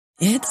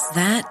It's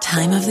that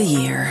time of the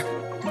year.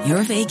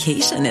 Your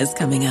vacation is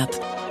coming up.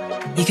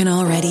 You can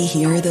already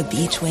hear the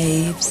beach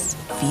waves,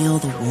 feel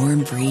the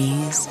warm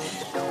breeze,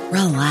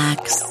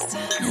 relax,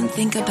 and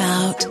think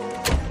about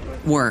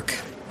work.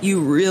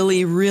 You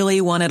really, really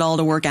want it all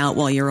to work out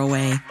while you're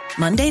away.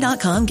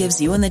 Monday.com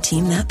gives you and the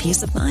team that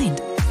peace of mind.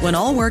 When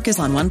all work is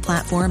on one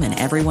platform and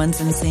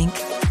everyone's in sync,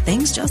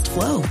 things just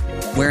flow.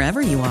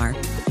 Wherever you are,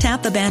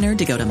 tap the banner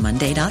to go to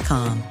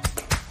Monday.com.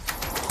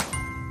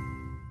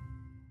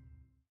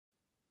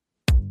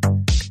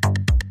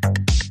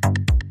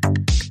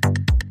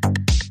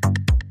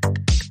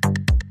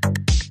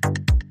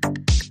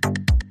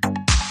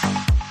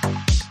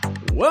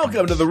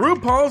 Welcome to the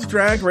RuPaul's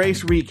Drag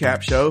Race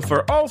Recap Show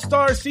for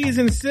All-Star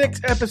Season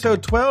 6,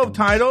 Episode 12,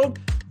 titled,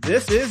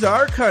 This Is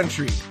Our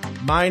Country.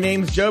 My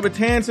name's Joe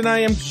Batance, and I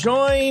am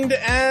joined,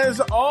 as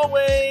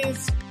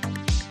always,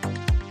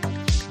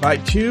 by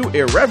two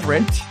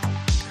irreverent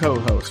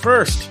co-hosts.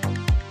 First,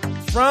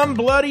 from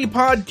Bloody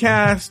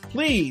Podcast,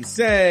 please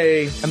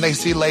say... And they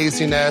see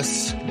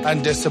laziness,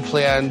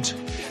 undisciplined,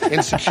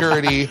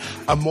 insecurity,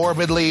 a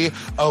morbidly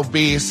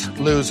obese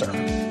loser.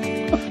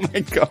 Oh my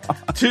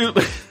God.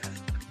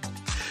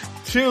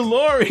 To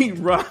Lori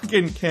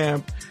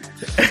Rockenkamp.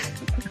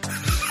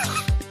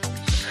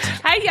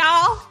 Hey,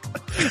 y'all.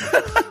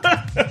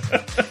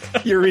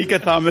 Eureka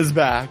Thumb is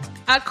back.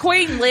 A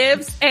queen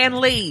lives and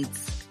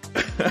leads.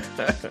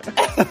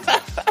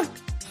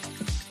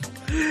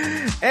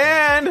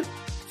 And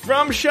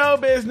from Show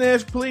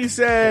Business, please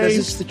say... Because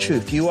it's the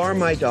truth. You are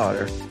my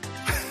daughter.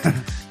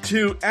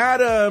 To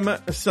Adam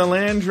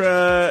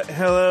Salandra.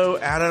 Hello,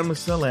 Adam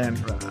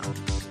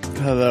Salandra.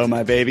 Hello,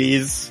 my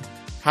babies.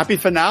 Happy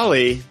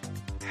finale.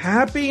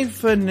 Happy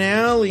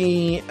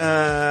finale.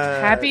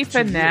 Happy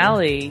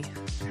finale.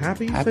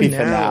 Happy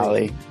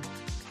finale.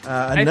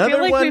 I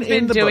feel like we've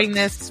been doing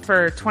this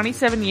for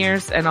 27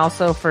 years and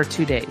also for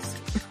 2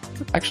 days.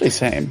 Actually,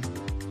 same.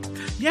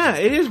 Yeah,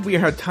 it is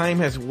weird how time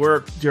has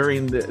worked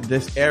during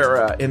this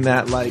era in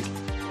that, like,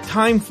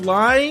 time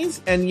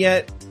flies and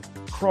yet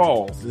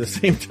crawls at the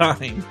same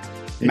time.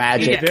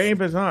 Magic. It's very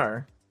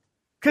bizarre.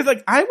 Because,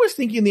 like, I was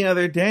thinking the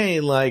other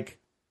day, like,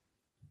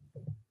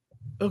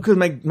 because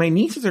my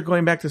nieces are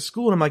going back to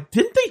school, and I'm like,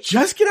 didn't they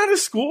just get out of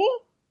school?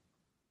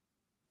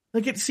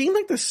 Like, it seemed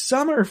like the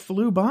summer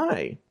flew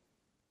by.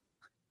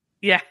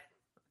 Yeah.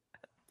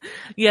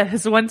 Yeah,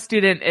 this one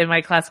student in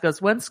my class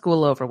goes, when's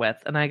school over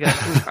with? And I go,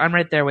 I'm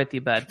right there with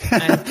you, bud.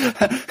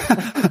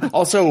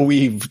 Also,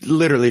 we've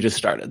literally just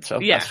started, so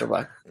yeah. best of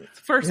luck.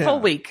 First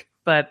whole week,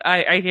 but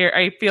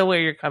I feel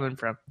where you're coming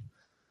from.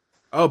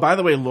 Oh, by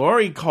the way,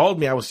 Lori called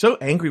me. I was so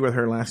angry with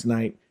her last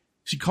night.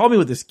 She called me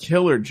with this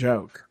killer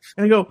joke.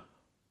 And I go,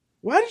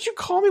 why did you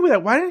call me with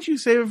that? Why didn't you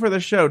save it for the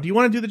show? Do you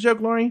want to do the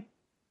joke, Lori?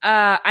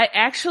 I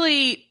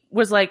actually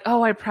was like,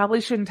 I probably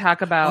shouldn't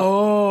talk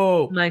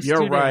about my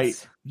students. You're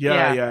right.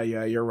 Yeah,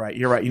 you're right.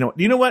 You're right.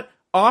 You know what?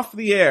 Off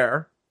the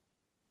air,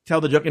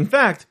 tell the joke. In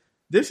fact,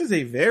 this is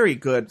a very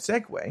good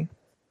segue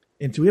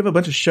into, we have a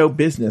bunch of show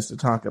business to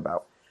talk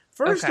about.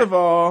 First of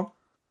all,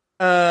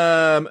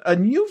 a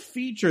new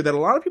feature that a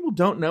lot of people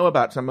don't know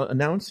about, so I'm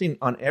announcing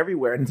on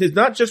everywhere, and it's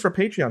not just for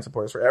Patreon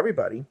supporters, for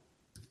everybody.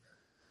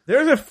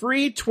 There's a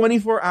free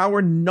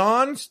 24-hour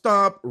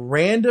non-stop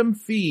random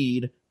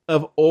feed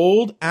of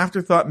old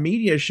Afterthought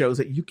Media shows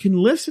that you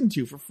can listen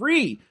to for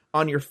free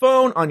on your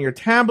phone, on your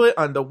tablet,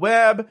 on the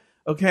web.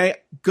 Okay,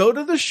 go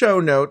to the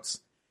show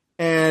notes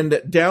and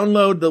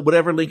download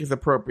whatever link is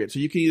appropriate. So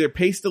you can either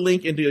paste the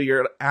link into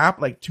your app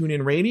like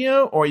TuneIn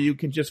Radio, or you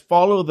can just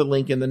follow the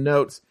link in the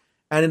notes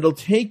and it'll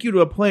take you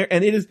to a player.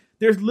 And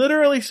there's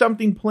literally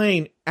something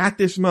playing at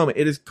this moment.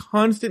 It is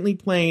constantly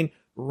playing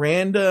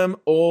random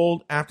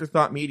old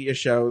Afterthought Media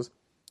shows.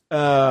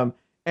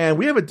 And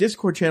we have a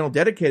Discord channel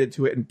dedicated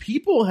to it, and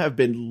people have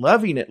been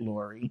loving it,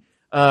 Lori.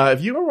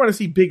 If you ever want to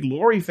see big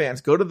Lori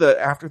fans, go to the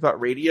Afterthought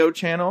Radio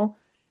channel,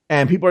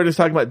 and people are just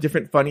talking about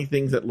different funny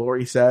things that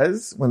Lori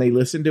says when they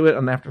listen to it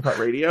on Afterthought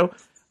Radio.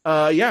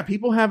 Yeah,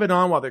 people have it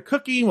on while they're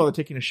cooking, while they're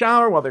taking a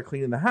shower, while they're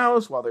cleaning the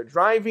house, while they're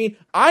driving.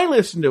 I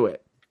listen to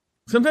it.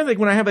 Sometimes, like,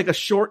 when I have like a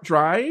short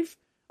drive,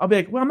 I'll be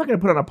like, well, I'm not going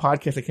to put on a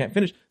podcast I can't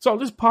finish, so I'll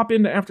just pop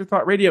into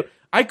Afterthought Radio.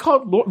 I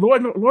called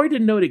Lori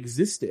didn't know it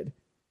existed.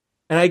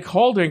 And I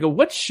called her and go,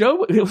 what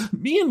show? It was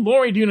me and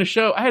Lori doing a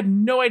show. I had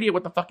no idea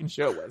what the fucking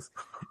show was.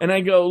 And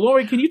I go,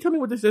 Lori, can you tell me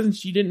what this is? And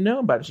she didn't know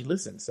about it. She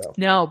listened. So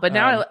no, but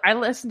now I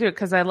listen to it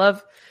because I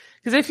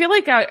feel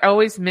like I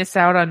always miss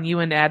out on you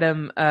and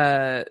Adam,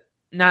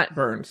 not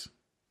Burns.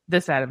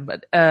 This Adam,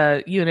 but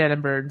you and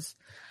Adam Burns.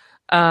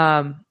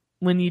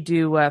 When you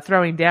do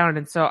Throwing Down.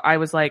 And so I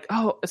was like,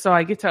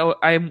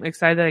 I'm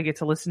excited that I get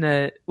to listen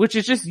to, which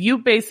is just you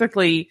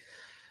basically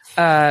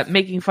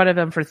making fun of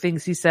him for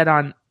things he said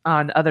on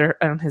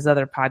his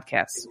other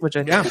podcasts, which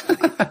I think that's the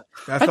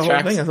whole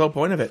thing. That's the whole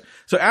point of it.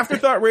 So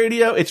Afterthought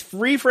Radio, it's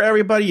free for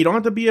everybody. You don't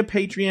have to be a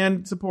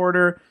Patreon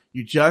supporter.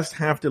 You just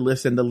have to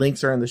listen. The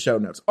links are in the show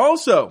notes.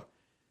 Also,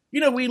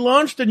 we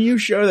launched a new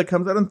show that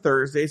comes out on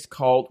Thursdays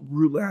called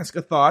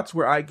Rulaska Thoughts,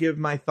 where I give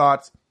my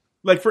thoughts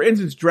like for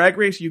instance, Drag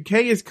Race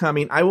UK is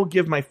coming. I will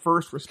give my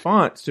first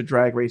response to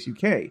Drag Race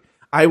UK.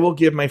 I will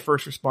give my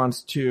first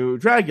response to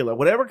Dragula.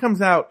 Whatever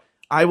comes out,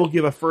 I will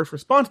give a first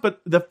response.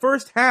 But the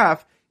first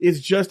half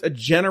is just a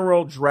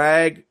general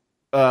drag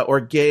or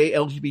gay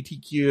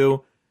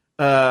LGBTQ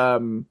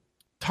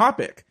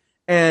topic.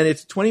 And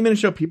it's a 20-minute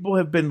show. People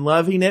have been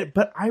loving it,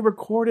 but I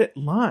record it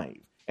live.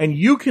 And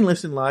you can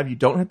listen live. You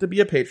don't have to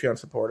be a Patreon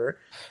supporter.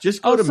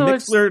 Just go to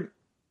Mixler.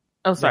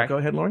 Oh, sorry. Yeah, go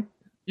ahead, Lauren.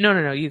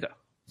 No, you go.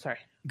 Sorry.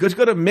 Just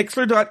go to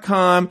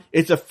Mixler.com.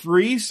 It's a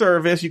free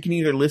service. You can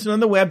either listen on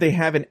the web. They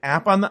have an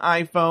app on the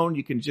iPhone.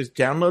 You can just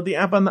download the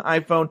app on the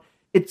iPhone.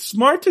 It's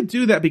smart to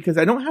do that because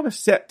I don't have a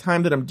set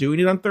time that I'm doing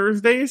it on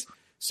Thursdays.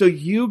 So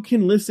you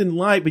can listen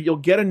live, but you'll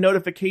get a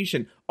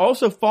notification.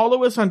 Also,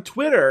 follow us on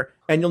Twitter,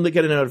 and you'll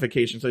get a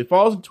notification. So if you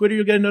follow us on Twitter,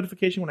 you'll get a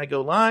notification when I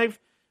go live.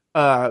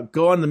 Get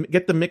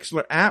the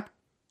Mixler app,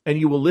 and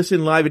you will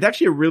listen live. It's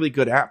actually a really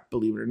good app,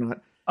 believe it or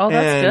not. Oh,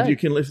 that's good. You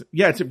can listen.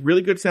 Yeah, it's a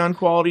really good sound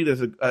quality.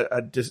 There's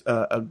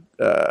a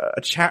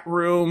chat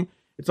room.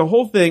 It's a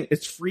whole thing.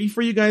 It's free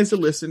for you guys to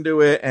listen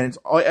to it, and it's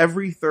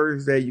every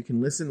Thursday. You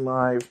can listen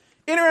live,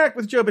 interact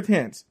with Joe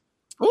Batance.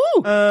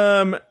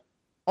 Ooh.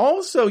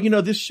 Also,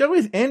 this show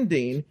is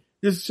ending.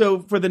 So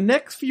for the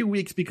next few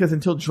weeks, because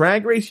until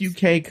Drag Race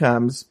UK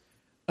comes,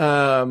 we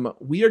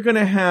are going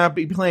to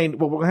be playing.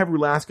 Well, we'll have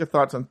Rulaska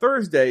Thoughts on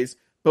Thursdays,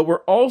 but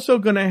we're also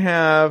going to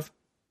have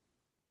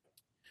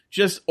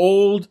just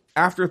old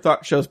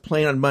afterthought shows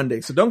playing on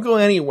Monday. So don't go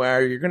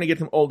anywhere. You're going to get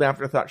some old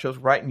afterthought shows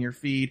right in your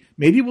feed.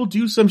 Maybe we'll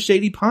do some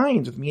Shady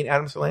Pines with me and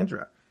Adam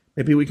Salandra.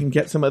 Maybe we can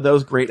get some of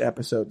those great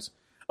episodes.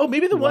 Oh,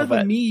 maybe the one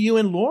with me, you,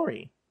 and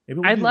Lori.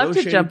 I'd love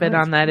to jump in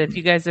on that if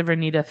you guys ever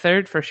need a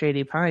third for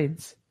Shady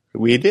Pines.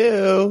 We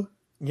do.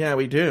 Yeah,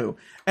 we do.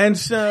 And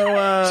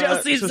so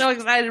Chelsea's so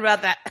excited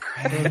about that.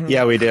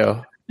 Yeah, we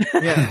do.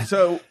 Yeah,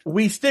 so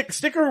we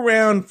stick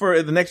around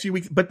for the next few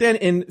weeks, but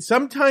then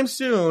sometime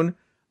soon,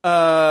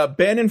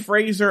 Ben and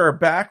Fraser are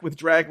back with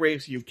Drag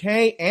Race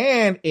UK,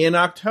 and in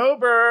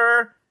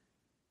October,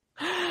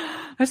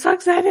 I'm so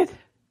excited.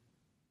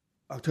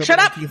 October Shut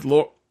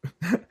 19th,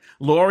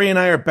 Lori and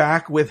I are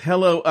back with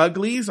Hello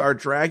Uglies, our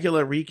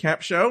Dragula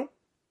recap show.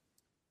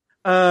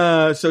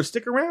 So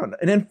stick around.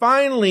 And then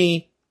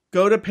finally,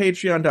 go to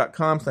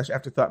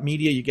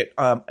patreon.com/afterthoughtmedia. You get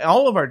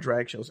all of our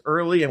drag shows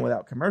early and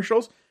without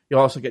commercials.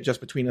 You'll also get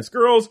Just Between Us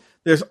Girls.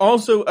 There's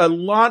also a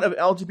lot of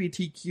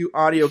LGBTQ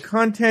audio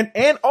content,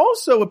 and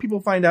also what people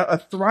find out, a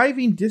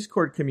thriving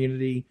Discord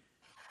community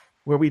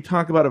where we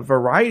talk about a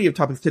variety of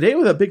topics. Today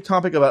was a big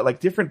topic about like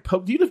different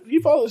do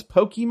you follow this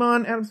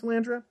Pokemon, Adam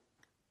Salandra?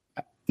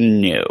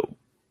 No.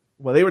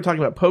 Well, they were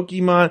talking about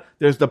Pokemon.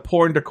 There's the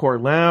Porn Decor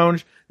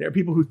Lounge. There are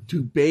people who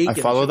bake. I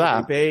follow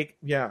that. Bake.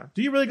 Yeah.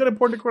 Do you really go to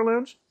Porn Decor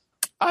Lounge?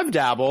 I've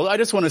dabbled. I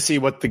just want to see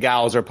what the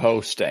gals are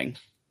posting.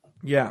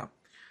 Yeah.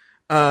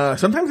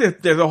 Sometimes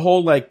there's a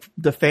whole, like,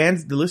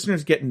 the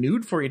listeners get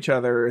nude for each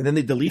other and then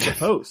they delete the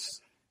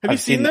posts. Have you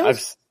seen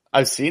those?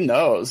 I've seen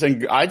those,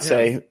 and I'd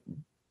say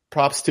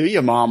props to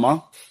you,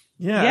 mama.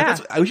 Yeah.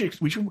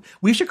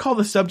 We should call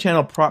the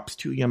sub-channel Props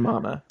to Ya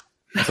Mama.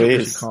 That's what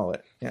we should call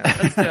it. Yeah.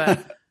 Let's do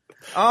it.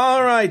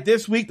 All right,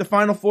 this week the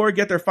final four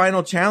get their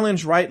final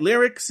challenge: write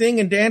lyrics, sing,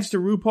 and dance to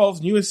RuPaul's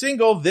newest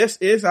single, This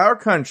Is Our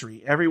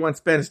Country. Everyone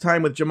spends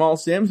time with Jamal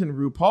Sims and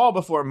RuPaul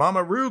before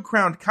Mama Ru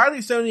crowned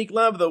Kylie Sonique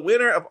Love the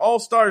winner of All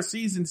Stars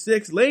Season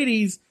 6.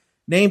 Ladies,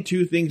 name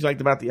 2 things you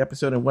liked about the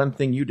episode and 1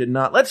 thing you did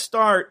not. Let's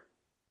start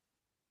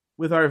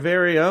with our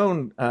very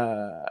own,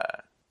 I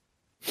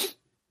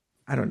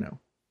don't know,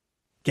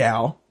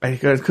 gal. I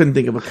couldn't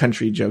think of a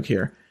country joke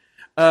here.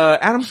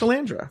 Adam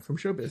Salandra from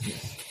Show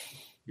Business.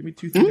 Give me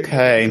 2 things.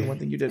 Okay. And 1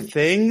 thing you didn't.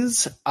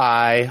 Things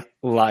I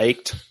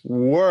liked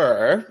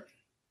were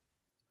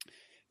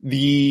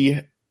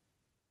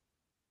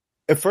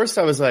at first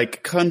I was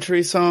like,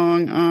 country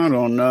song, I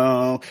don't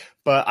know.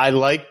 But I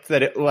liked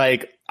that it,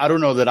 like, I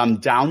don't know that I'm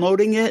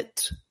downloading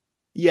it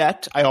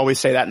yet. I always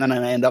say that, and then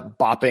I end up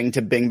bopping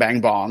to Bing Bang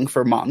Bong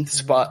for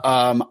months. But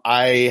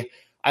I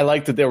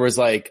liked that there was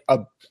like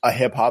a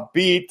hip hop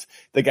beat.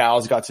 The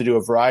gals got to do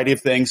a variety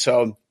of things.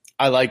 So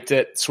I liked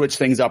it, switch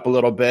things up a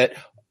little bit.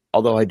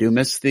 Although I do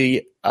miss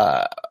the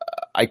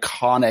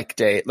iconic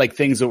day, like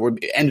things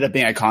that ended up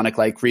being iconic,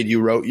 like Read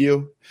You, Wrote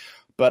You.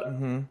 But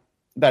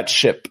that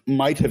ship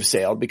might have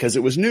sailed because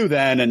it was new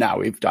then, and now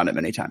we've done it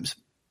many times.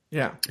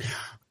 Yeah.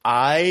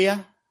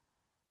 I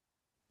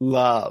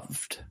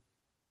loved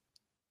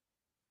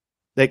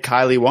that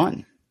Kylie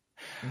won.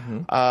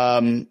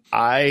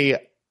 I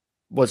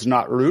was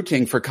not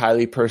rooting for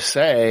Kylie per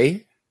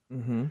se,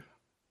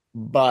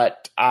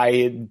 but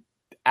I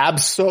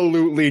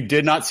absolutely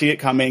did not see it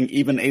coming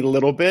even a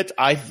little bit.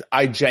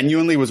 I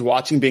genuinely was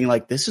watching being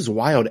like, this is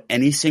wild.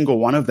 Any single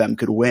one of them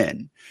could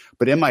win.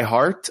 But in my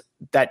heart,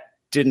 that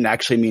didn't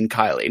actually mean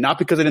Kylie. Not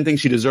because I didn't think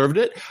she deserved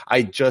it.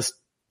 I just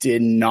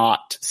did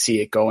not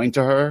see it going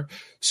to her.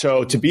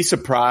 So to be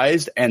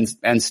surprised and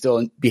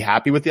still be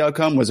happy with the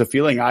outcome was a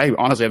feeling I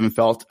honestly haven't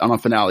felt on a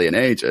finale in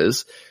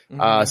ages.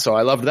 So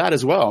I loved that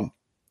as well.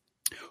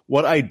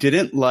 What I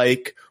didn't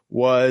like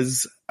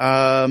was,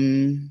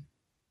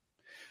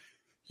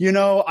 You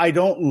know, I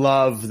don't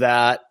love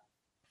that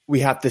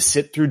we have to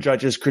sit through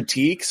judges'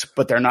 critiques,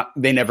 but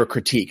they never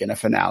critique in a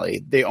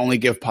finale. They only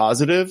give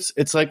positives.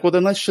 It's like, well,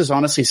 then let's just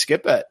honestly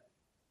skip it.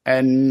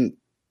 And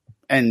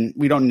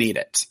we don't need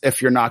it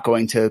if you're not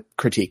going to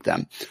critique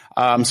them.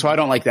 So I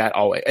don't like that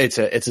always.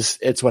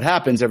 It's what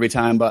happens every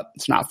time, but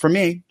it's not for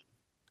me.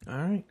 All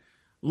right.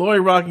 Lori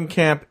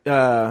Roggenkamp,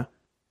 go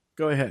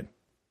ahead.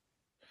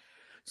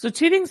 So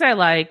 2 things I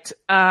liked.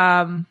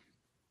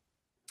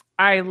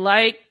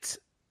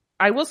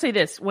 I will say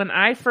this. When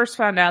I first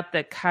found out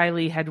that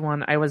Kylie had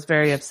won, I was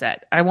very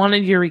upset. I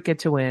wanted Eureka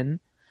to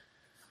win.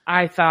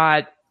 I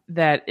thought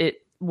that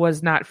it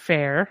was not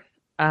fair.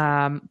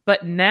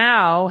 But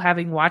now,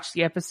 having watched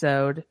the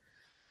episode,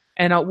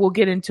 and we'll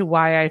get into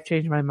why I've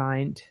changed my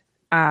mind,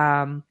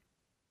 I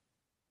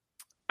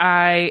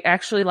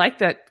actually like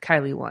that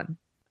Kylie won.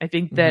 I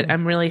think that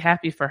I'm really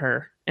happy for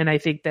her. And I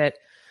think that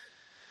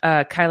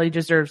Kylie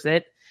deserves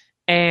it.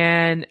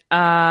 And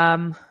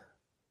I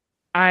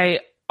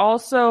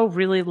also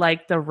really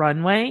liked the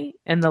runway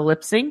and the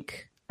lip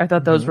sync. I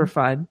thought those were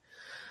fun.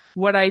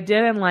 What I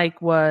didn't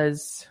like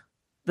was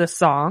the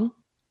song.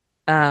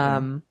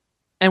 And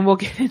we'll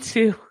get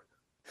into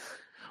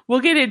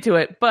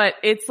it, but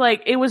it's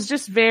like, it was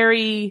just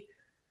it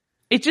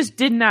just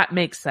did not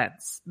make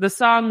sense. The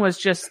song was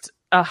just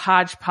a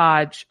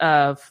hodgepodge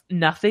of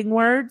nothing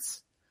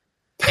words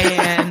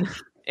and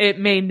it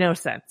made no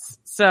sense.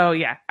 So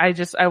yeah, I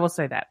will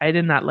say that I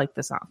did not like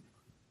the song.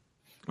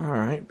 All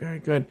right, very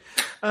good.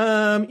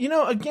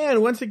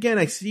 Once again,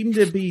 I seem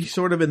to be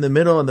sort of in the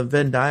middle of the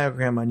Venn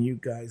diagram on you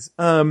guys.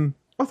 I'll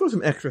throw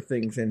some extra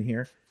things in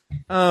here.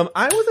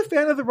 I was a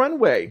fan of the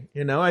runway.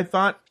 I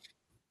thought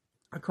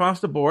across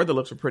the board the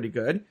looks were pretty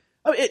good.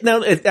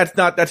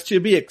 That's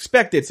to be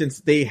expected since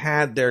they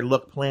had their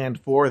look planned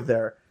for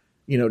their,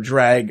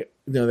 drag,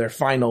 their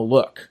final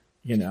look.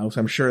 So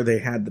I'm sure they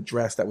had the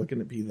dress that was going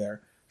to be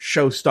their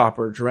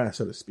showstopper dress,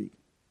 so to speak.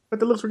 But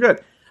the looks were good.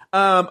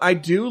 I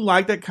do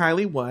like that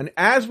Kylie won.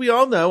 As we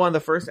all know on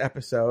the first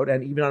episode,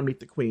 and even on Meet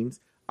the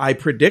Queens, I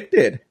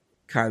predicted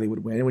Kylie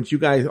would win, which you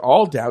guys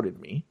all doubted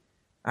me.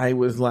 I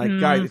was like,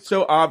 guys, it's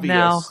so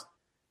obvious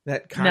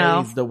that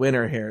Kylie's the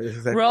winner here. This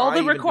is like, roll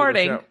the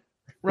recording.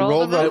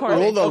 Roll the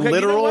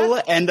literal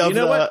end of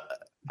the...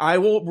 I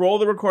will roll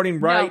the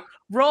recording right. No,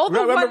 roll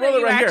the one that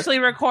you actually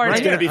recorded.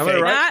 It's going to be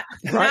fake.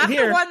 Not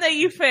the one that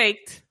you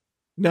faked.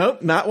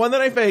 Nope, not one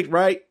that I faked.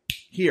 Right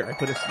here. I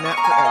put a snap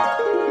to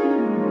edit.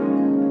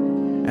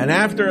 And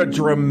after a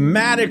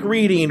dramatic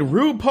reading,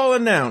 RuPaul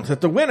announced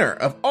that the winner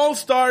of All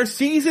Stars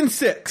Season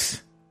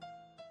 6...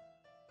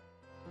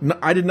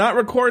 I did not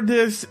record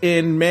this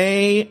in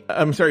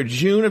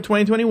June of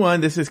 2021.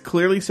 This is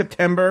clearly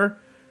September.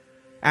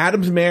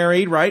 Adam's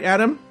married, right,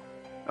 Adam?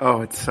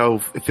 Oh, it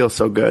feels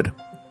so good.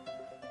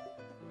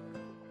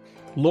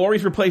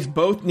 Lori's replaced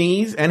both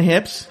knees and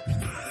hips.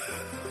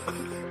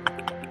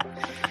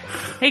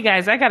 Hey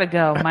guys, I gotta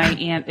go. My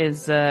aunt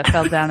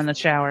fell down in the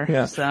shower.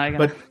 Yeah. So I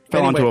gotta...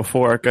 Fell onto a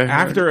fork.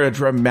 After a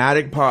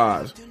dramatic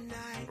pause,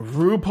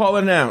 RuPaul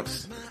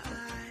announced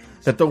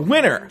that the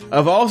winner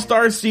of All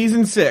Stars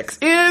Season 6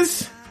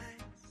 is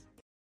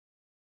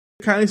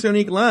Kylie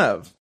Sonique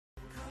Love.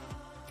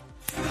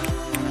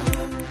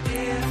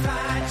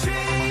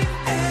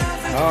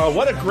 Oh,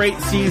 what a great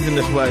season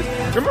this was.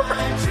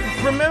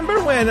 Remember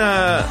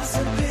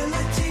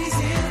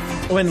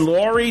when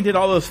Lori did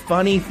all those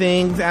funny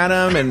things,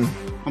 Adam? And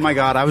oh my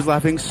God, I was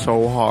laughing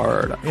so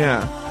hard.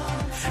 Yeah.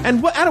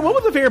 And Adam, what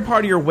was the favorite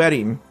part of your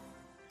wedding?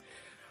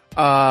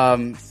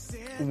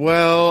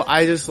 Well,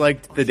 I just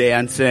liked the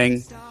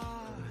dancing.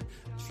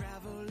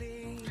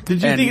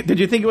 Did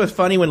you think it was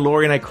funny when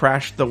Lori and I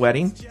crashed the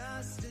wedding?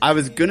 I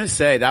was gonna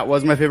say that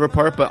was my favorite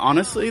part, but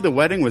honestly, the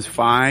wedding was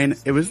fine.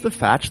 It was the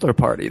bachelor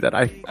party that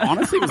I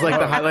honestly was like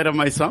the highlight of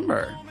my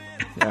summer.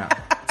 Yeah.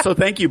 So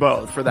thank you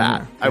both for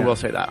that. Yeah. I will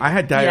say that. I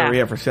had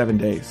diarrhea for 7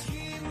 days.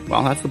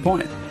 Well, that's the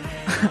point.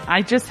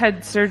 I just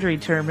had surgery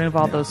to remove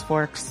all those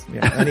forks.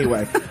 Yeah,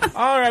 anyway.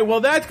 All right, well,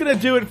 that's going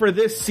to do it for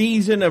this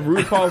season of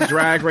RuPaul's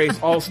Drag Race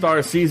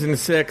All-Star Season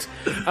 6.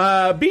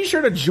 Be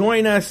sure to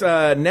join us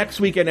next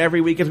week and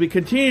every week as we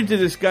continue to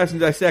discuss and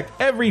dissect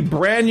every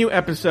brand new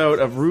episode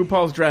of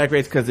RuPaul's Drag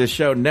Race because this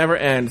show never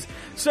ends.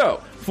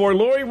 So, for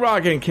Lori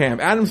Roggenkamp,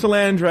 Adam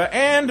Salandra,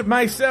 and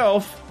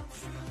myself...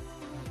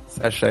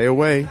 Sashay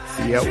away.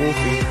 See ya,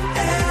 Wolfie.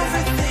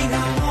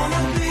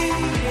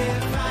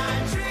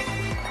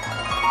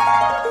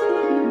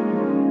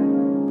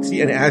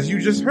 And as you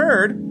just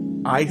heard,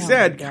 I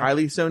said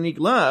Kylie Sonique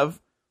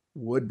Love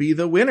would be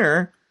the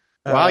winner.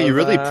 Wow, you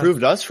really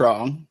proved us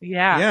wrong.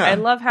 Yeah, I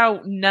love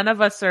how none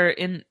of us are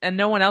in, and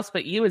no one else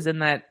but you is in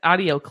that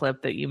audio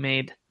clip that you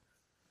made.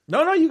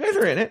 No, you guys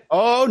are in it.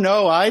 Oh,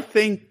 no, I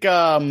think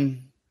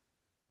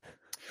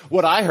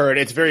what I heard,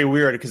 it's very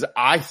weird because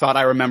I thought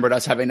I remembered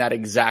us having that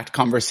exact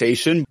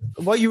conversation.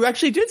 Well, you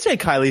actually did say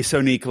Kylie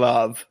Sonique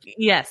Love.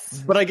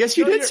 Yes. But I guess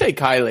you did say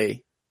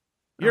Kylie.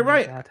 You're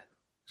right. God.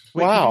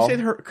 Wait, wow.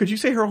 Could you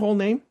say her whole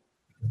name?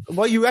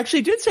 Well, you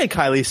actually did say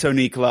Kylie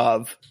Sonique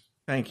Love.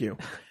 Thank you.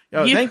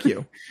 Oh, thank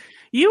you.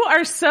 You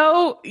are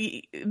so.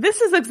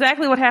 This is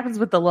exactly what happens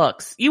with the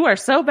looks. You are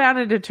so bound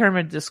and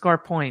determined to score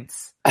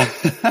points.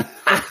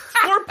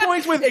 Score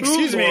points with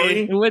Excuse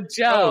me. With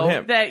Joe.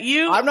 him. That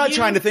you. I'm not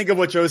trying to think of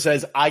what Joe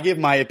says. I give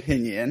my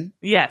opinion,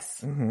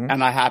 Yes. and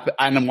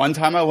and one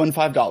time I won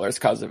 $5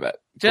 because of it.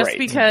 Just Great.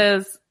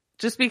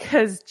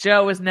 because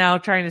Joe is now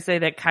trying to say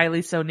that Kylie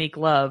Sonique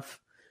Love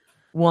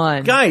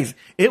won. Guys,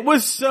 it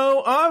was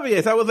so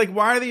obvious. I was like,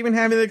 why are they even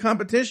having the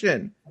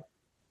competition?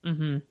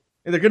 Mm-hmm.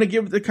 They're going to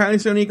give the Kylie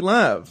Sonique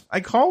Love. I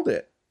called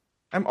it.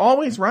 I'm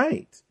always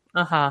right.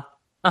 Uh-huh.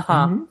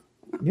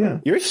 Yeah.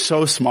 You're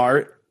so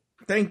smart.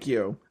 Thank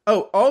you.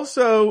 Oh,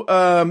 also,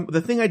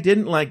 the thing I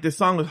didn't like, this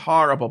song was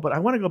horrible, but I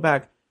want to go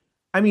back.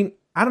 I mean,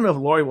 I don't know if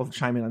Lori will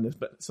chime in on this,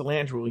 but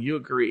Solange, will you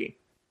agree?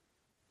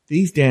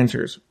 These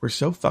dancers were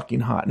so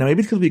fucking hot. Now, maybe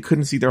it's because we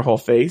couldn't see their whole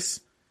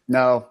face.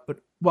 No. But,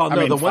 well, no, I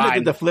mean, the one that fine.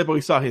 did the flip,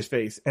 we saw his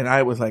face, and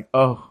I was like,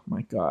 oh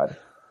my God.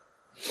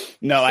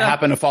 No, I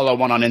happen to follow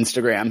one on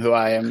Instagram who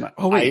I am.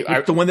 Oh, wait,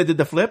 it's the one that did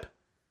the flip?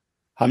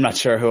 I'm not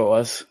sure who it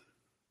was.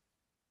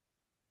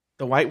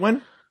 The white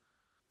one?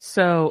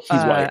 So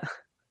He's white.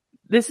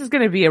 this is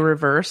going to be a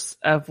reverse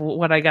of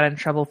what I got in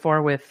trouble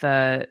for with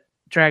Drag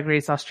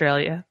Race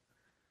Australia.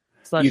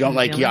 You don't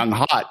like young,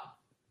 hot.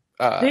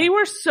 They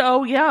were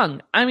so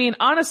young. I mean,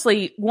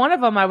 honestly, one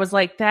of them I was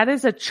like, that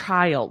is a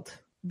child.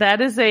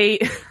 That is a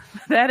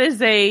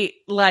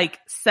like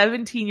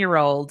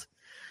 17-year-old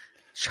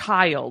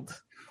child.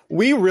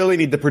 We really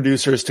need the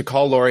producers to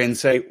call Lori and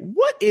say,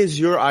 what is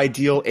your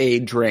ideal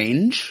age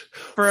range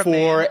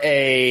for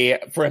a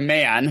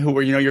man who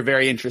you're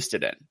very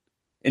interested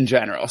in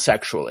general,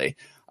 sexually?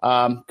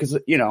 Cause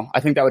I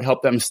think that would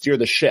help them steer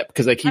the ship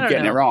because they keep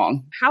getting it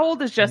wrong. How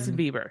old is Justin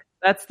Bieber?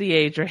 That's the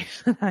age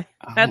range. That's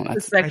I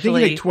think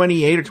sexually he's like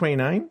 28 or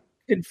 29.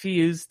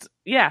 confused.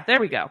 Yeah, there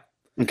we go.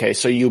 Okay,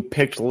 so you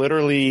picked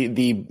literally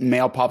the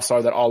male pop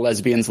star that all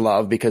lesbians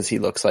love because he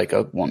looks like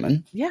a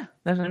woman. Yeah,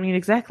 I mean,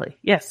 exactly.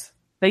 Yes.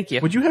 Thank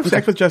you. Would you have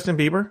sex with Justin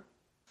Bieber?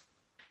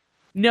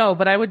 No,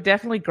 but I would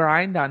definitely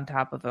grind on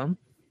top of him.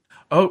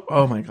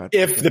 Oh my God.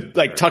 If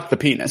tuck the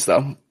penis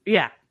though.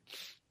 Yeah,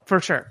 for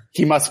sure.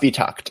 He must be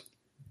tucked.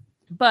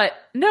 But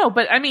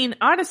I mean,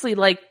 honestly,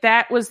 like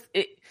that was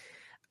it.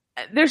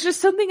 There's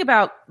just something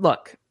about,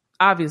 look,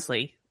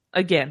 obviously,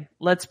 again,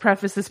 let's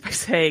preface this by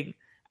saying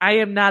I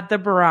am not the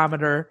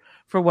barometer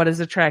for what is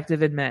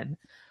attractive in men.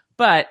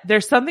 But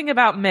there's something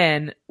about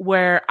men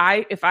where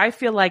if I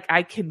feel like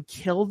I can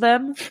kill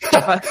them,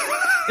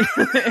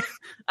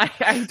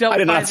 I don't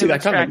did not find see them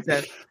that coming.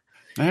 attractive.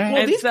 All right.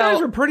 Well, And these so- guys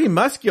were pretty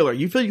muscular.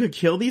 You feel you could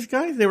kill these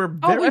guys? They were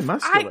very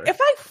muscular.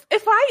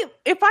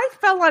 If I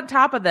fell on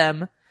top of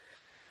them,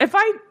 if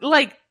I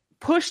like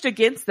pushed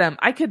against them,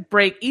 I could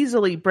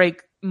easily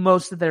break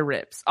most of their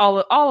ribs. All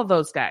of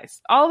those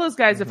guys.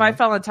 If I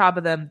fell on top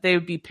of them, they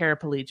would be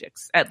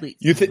paraplegics at least.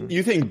 You think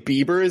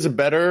Bieber is a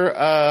better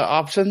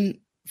option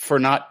for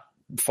not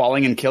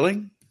falling and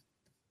killing?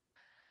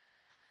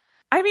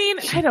 I mean,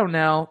 I don't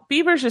know.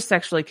 Bieber's just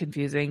sexually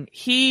confusing.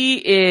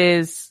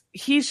 He's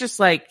just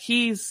like,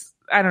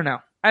 I don't know.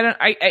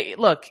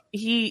 Look,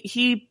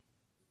 he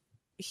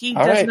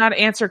All does right. not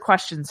answer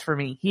questions for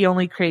me. He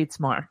only creates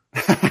more.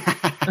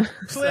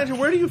 Solange,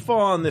 where do you fall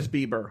on this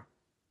Bieber?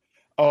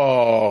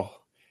 Oh,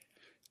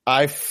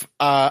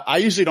 I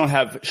usually don't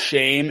have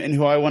shame in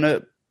who I want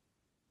to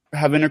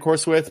have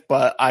intercourse with,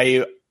 but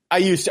I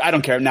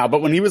don't care now,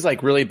 but when he was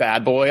like really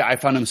bad boy, I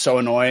found him so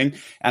annoying,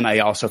 and I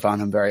also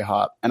found him very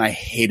hot, and I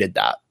hated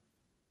that.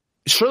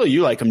 Surely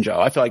you like him, Joe.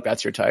 I feel like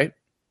that's your type.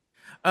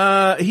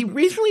 He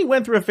recently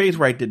went through a phase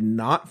where I did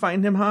not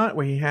find him hot,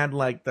 where he had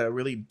like the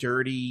really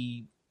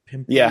dirty,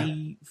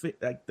 pimpy,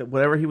 like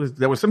whatever he was.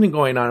 There was something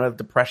going on with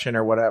depression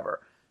or whatever.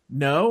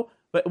 No,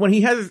 but when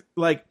he has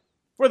like,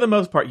 for the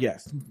most part,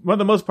 yes, for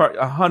the most part,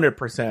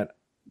 100%,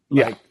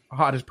 like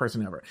hottest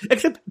person ever.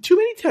 Except too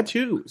many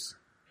tattoos.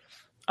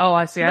 Oh,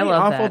 I see. I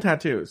love awful that.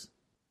 tattoos.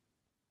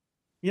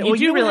 Yeah, You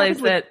do know what realize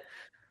happens with- that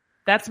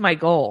that's my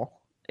goal,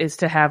 is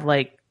to have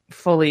like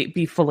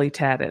be fully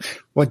tatted.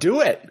 Well,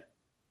 do it.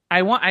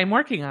 I'm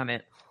working on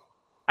it.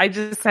 I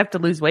just have to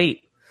lose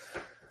weight.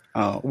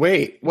 Oh,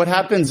 wait. What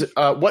happens?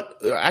 What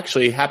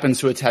actually happens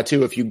to a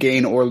tattoo if you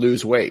gain or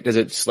lose weight? Does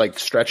it just like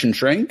stretch and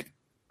shrink?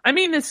 I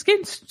mean, the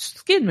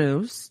skin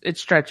moves, it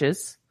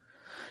stretches.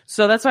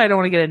 So that's why I don't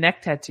want to get a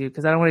neck tattoo,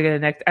 because I don't want to get a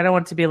neck. I don't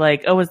want it to be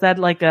like, oh, is that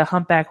like a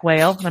humpback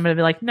whale? And I'm going to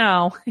be like,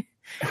 no,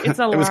 it's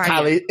a It was lion.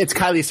 Kylie. It's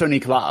Kylie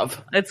Sonique Love.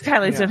 It's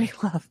Kylie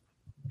Sonique Love.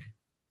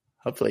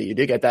 Hopefully, you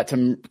do get that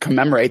to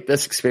commemorate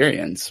this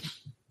experience.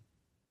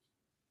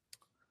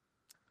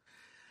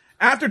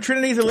 After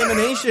Trinity's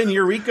elimination,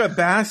 Eureka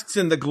basks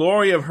in the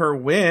glory of her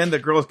win. The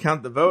girls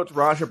count the votes.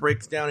 Raja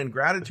breaks down in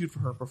gratitude for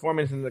her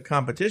performance in the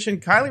competition.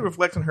 Kylie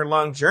reflects on her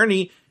long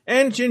journey,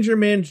 and Ginger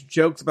Minge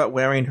jokes about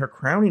wearing her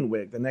crowning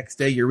wig. The next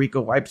day,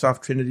 Eureka wipes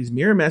off Trinity's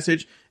mirror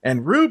message,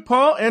 and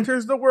RuPaul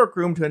enters the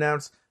workroom to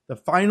announce the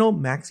final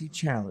Maxi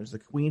Challenge. The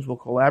queens will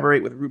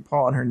collaborate with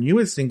RuPaul on her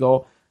newest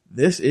single,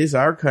 This Is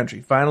Our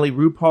Country. Finally,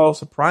 RuPaul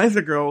surprised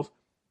the girls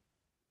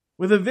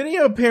with a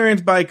video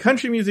appearance by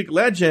country music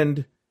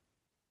legend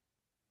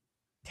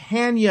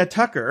Tanya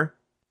Tucker.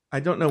 I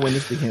don't know when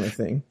this became a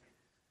thing.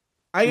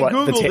 I What,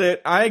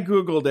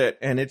 Googled it,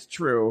 and it's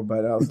true.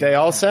 But They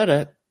all said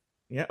it.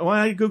 Yeah, well,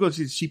 I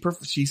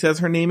Googled. She says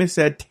her name is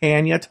said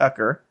Tanya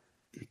Tucker.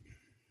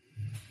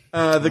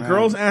 The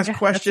girls ask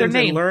questions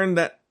and learn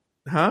that.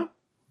 Huh?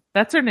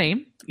 That's her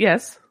name.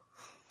 Yes.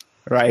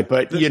 Right,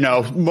 but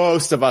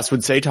most of us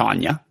would say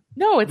Tanya.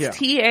 No, it's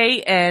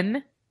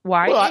Tanya.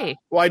 Well,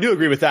 I do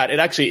agree with that. It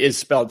actually is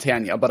spelled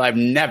Tanya, but I've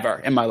never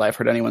in my life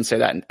heard anyone say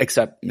that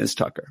except Ms.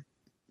 Tucker.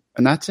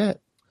 And that's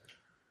it.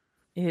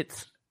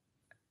 It's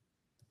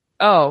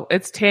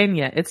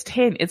Tanya. It's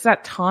Tanya. It's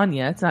not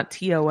Tanya. It's not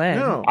Ton.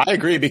 No. I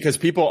agree because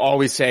people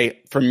always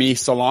say, for me,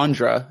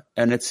 Salandra,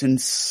 and it's in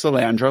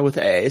Salandra with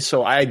A.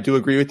 So I do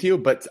agree with you,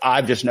 but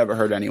I've just never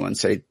heard anyone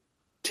say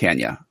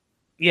Tanya.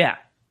 Yeah.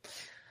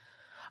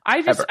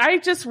 I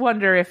just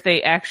wonder if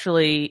they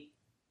actually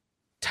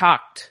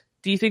talked.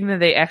 Do you think that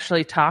they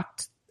actually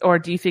talked, or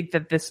do you think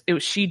that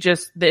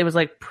it was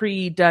like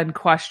pre-done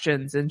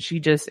questions and she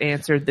just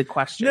answered the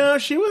question? No,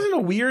 she was in a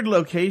weird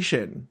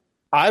location.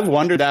 I've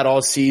wondered that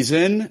all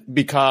season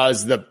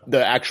because the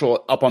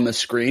actual up on the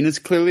screen is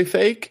clearly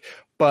fake,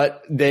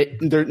 but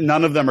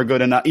none of them are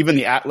good enough. Even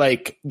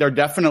they're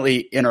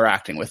definitely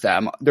interacting with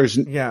them. There's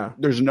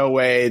no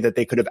way that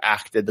they could have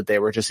acted that they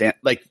were just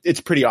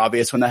it's pretty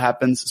obvious when that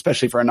happens,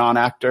 especially for a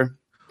non-actor.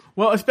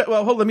 Well,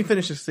 hold. Let me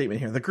finish this statement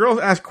here. The girls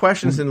asked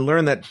questions and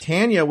learned that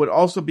Tanya would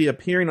also be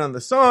appearing on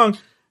the song,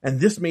 and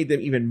this made them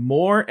even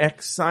more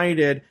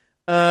excited.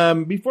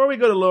 Before we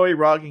go to Lori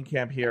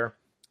Roggenkamp here,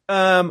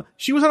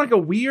 she was on like a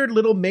weird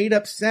little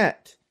made-up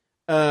set.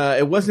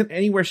 It wasn't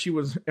anywhere she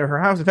was at her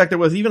house. In fact, there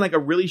was even like a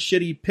really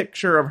shitty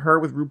picture of her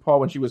with RuPaul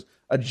when she was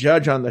a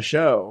judge on the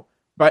show,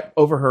 right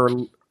over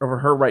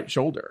her right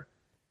shoulder.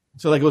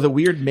 So like it was a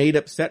weird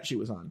made-up set she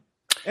was on.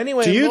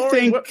 Anyway, do you Lori,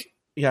 think?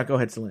 Yeah, go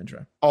ahead,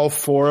 Salandra. All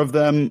four of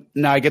them,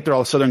 now I get they're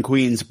all Southern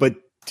Queens, but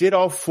did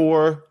all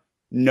four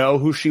know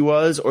who she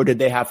was, or did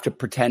they have to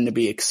pretend to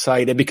be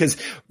excited? Because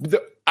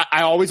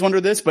I always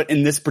wonder this, but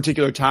in this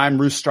particular time,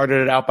 Ruth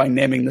started it out by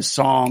naming the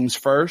songs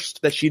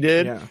first that she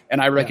did, and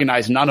I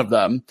recognized none of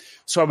them.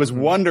 So I was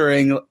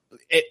wondering,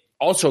 it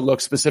also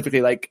looked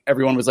specifically like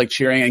everyone was like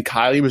cheering and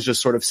Kylie was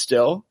just sort of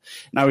still.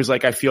 And I was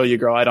like, I feel you,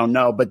 girl, I don't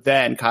know. But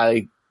then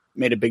Kylie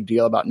made a big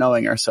deal about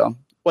knowing her. So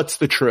what's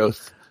the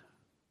truth?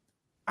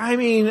 I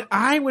mean,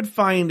 I would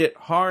find it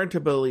hard to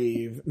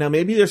believe. Now,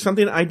 maybe there's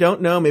something I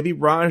don't know. Maybe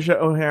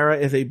Raja O'Hara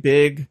is a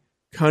big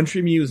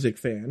country music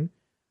fan,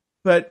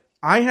 but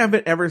I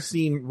haven't ever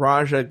seen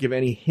Raja give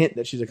any hint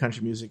that she's a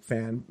country music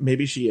fan.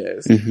 Maybe she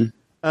is.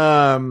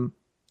 Mm-hmm.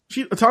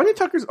 Tanya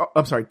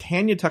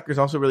Tucker's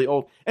also really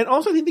old. And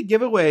also I think the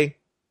giveaway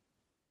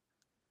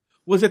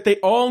was that they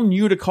all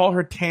knew to call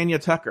her Tanya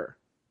Tucker.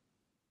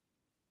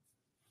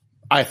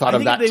 I thought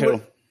of that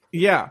too.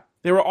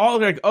 They were all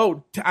like,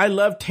 "Oh, I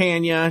love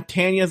Tanya.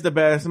 Tanya's the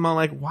best." And I'm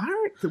like, why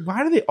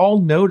do they all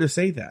know to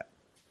say that?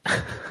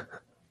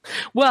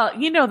 Well,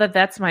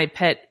 that's my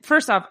pet.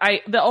 First off,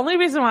 the only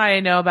reason why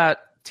I know about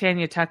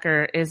Tanya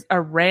Tucker is a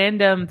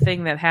random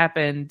thing that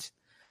happened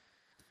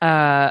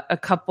a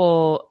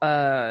couple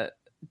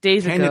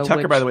days ago. Tanya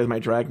Tucker, by the way, is my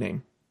drag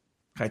name.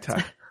 Kai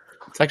Tuck.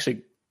 It's actually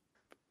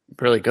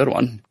a really good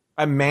one.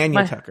 I'm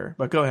Manya Tucker,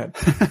 but go ahead.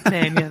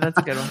 Manya, that's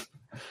a good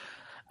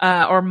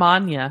one. Or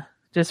Manya.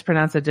 Just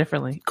pronounce it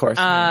differently. Of course.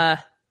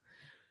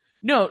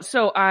 No,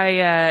 so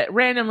I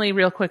randomly,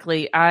 real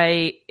quickly,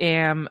 I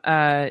am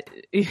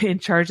in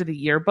charge of the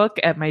yearbook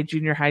at my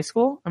junior high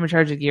school. I'm in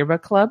charge of the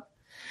yearbook club.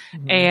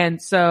 Mm-hmm.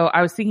 And so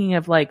I was thinking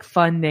of like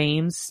fun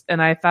names,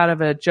 and I thought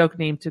of a joke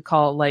name to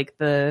call like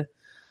the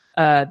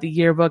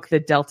yearbook the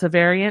Delta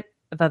variant.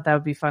 I thought that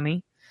would be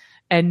funny.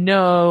 And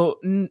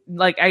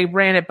I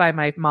ran it by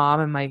my mom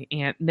and my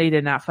aunt, and they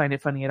did not find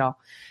it funny at all.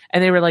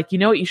 And they were like,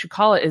 what you should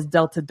call it is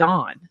Delta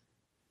Dawn.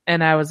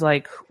 And I was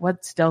like,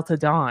 what's Delta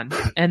Dawn?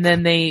 And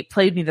then they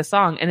played me the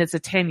song, and it's a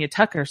Tanya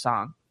Tucker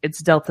song. It's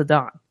Delta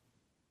Dawn.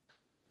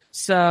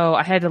 So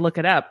I had to look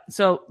it up.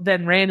 So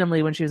then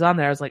randomly when she was on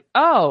there, I was like,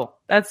 oh,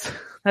 that's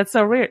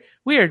so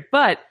weird.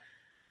 But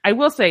I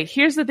will say,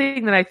 here's the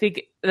thing that I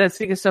think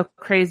is so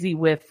crazy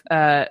with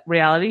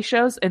reality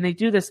shows, and they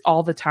do this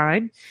all the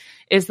time,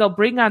 is they'll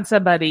bring on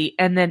somebody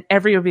and then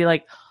everyone will be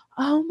like,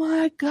 oh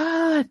my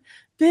God,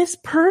 this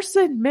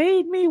person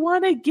made me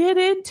want to get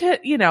into,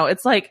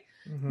 it's like,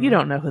 you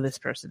don't know who this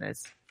person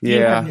is. Yeah.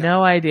 You have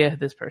no idea who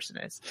this person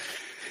is.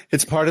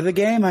 It's part of the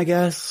game, I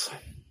guess.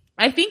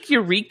 I think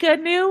Eureka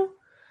knew,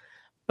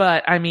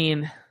 but I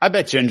mean, I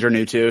bet Ginger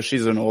knew too.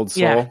 She's an old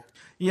soul.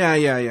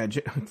 Yeah,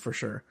 for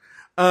sure.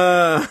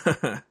 So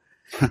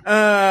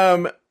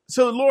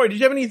Lori, did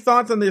you have any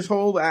thoughts on this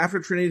whole after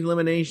Trinity's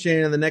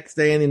elimination and the next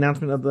day and the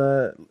announcement of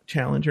the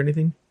challenge or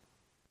anything?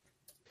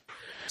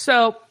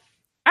 So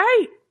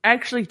I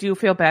actually do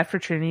feel bad for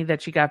Trinity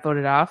that she got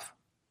voted off.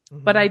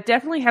 But I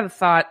definitely had a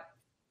thought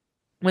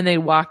when they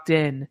walked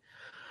in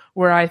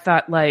where I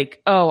thought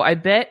like, oh, I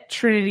bet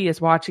Trinity is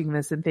watching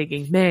this and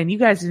thinking, man, you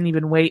guys didn't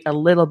even wait a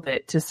little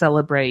bit to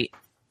celebrate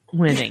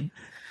winning.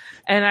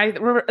 And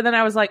then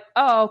I was like,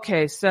 oh,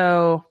 okay.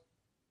 So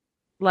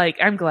like,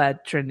 I'm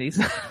glad Trinity's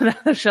not on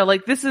the show.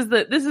 Like, this is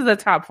the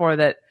top 4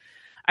 that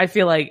I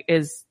feel like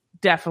is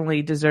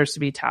definitely deserves to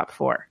be top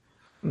 4.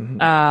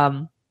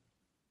 Mm-hmm.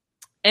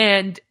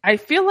 And I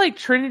feel like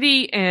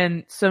Trinity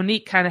and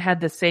Sonique kind of had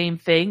the same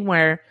thing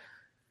where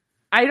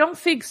I don't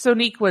think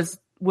Sonique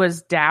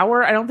was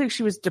dour. I don't think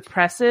she was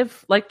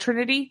depressive like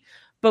Trinity,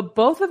 but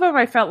both of them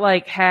I felt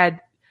like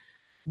had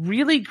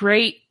really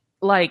great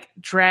like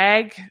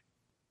drag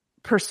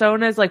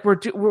personas. Like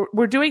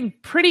we're doing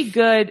pretty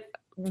good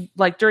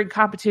like during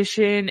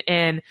competition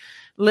and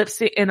lip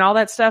sync and all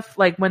that stuff.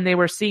 Like when they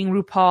were seeing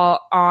RuPaul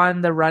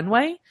on the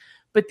runway,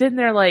 but then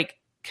they're like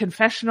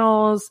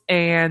confessionals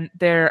and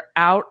they're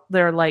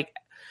like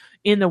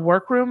in the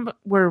workroom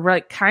were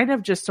like kind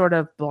of just sort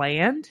of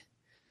bland.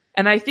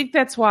 And I think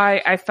that's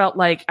why I felt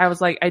like I was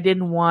like, I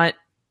didn't want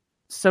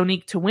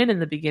Sonique to win in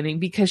the beginning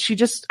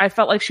because I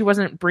felt like she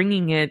wasn't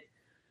bringing it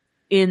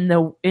in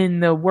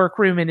the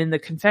workroom and in the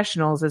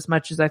confessionals as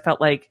much as I felt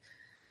like,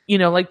 you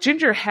know, like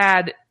Ginger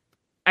had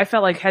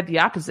the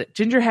opposite.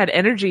 Ginger had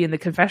energy in the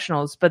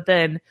confessionals, but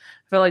then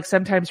I felt like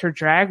sometimes her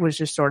drag was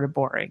just sort of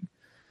boring.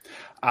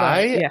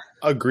 I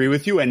agree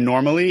with you. And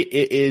normally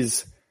it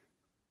is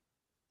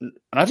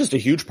not just a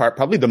huge part,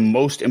 probably the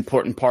most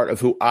important part of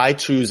who I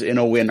choose in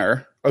a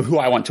winner or who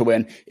I want to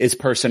win is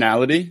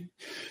personality.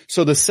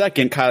 So the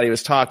second Kylie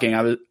was talking,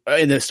 I was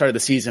in the start of the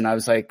season, I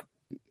was like,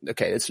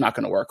 okay, it's not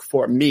going to work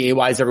for me.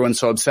 Why is everyone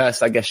so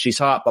obsessed? I guess she's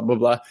hot, blah, blah,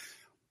 blah.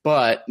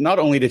 But not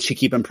only did she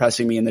keep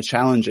impressing me in the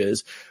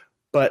challenges,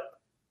 but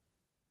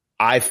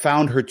I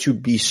found her to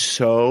be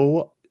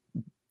so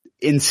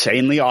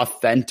insanely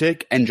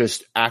authentic and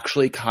just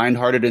actually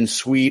kind-hearted and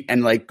sweet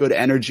and like good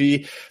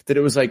energy that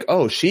it was like,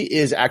 oh, she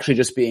is actually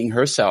just being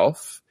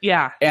herself.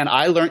 Yeah. And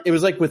I learned, it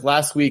was like with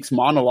last week's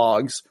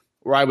monologues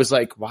where I was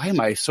like, why am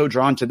I so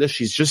drawn to this?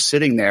 She's just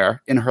sitting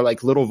there in her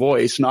like little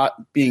voice,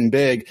 not being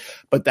big,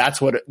 but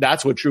that's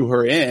what drew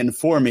her in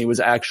for me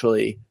was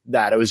actually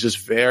that. It was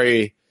just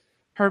very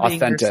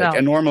authentic. Herself.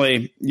 And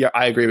normally, yeah,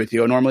 I agree with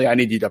you. Normally I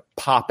need you to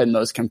pop in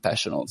those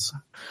confessionals.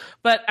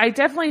 But I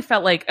definitely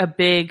felt like a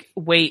big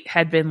weight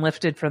had been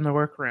lifted from the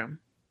workroom.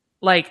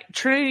 Like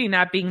Trinity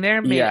not being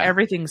there made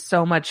everything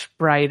so much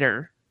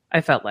brighter, I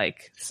felt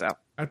like. So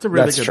that's a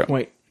really good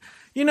point.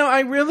 You know, I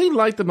really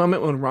liked the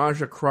moment when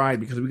Raja cried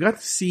because we got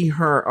to see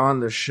her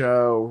on the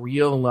show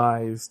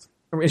realized,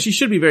 and she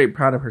should be very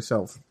proud of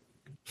herself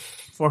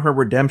for her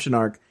redemption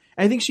arc.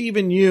 I think she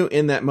even knew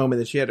in that moment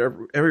that she had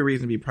every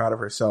reason to be proud of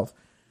herself.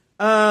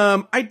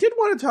 I did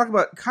want to talk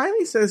about,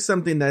 Kylie says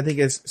something that I think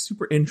is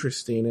super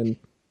interesting, and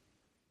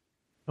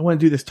I want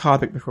to do this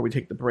topic before we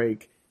take the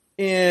break.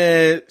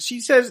 And she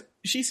says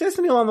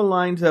something along the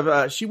lines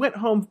of, she went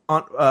home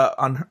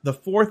on the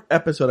 4th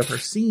episode of her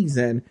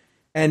season,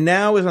 and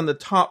now is on the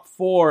top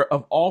 4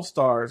 of All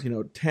Stars,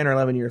 10 or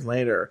 11 years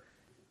later.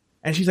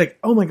 And she's like,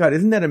 oh my God,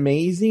 isn't that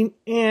amazing?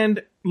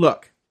 And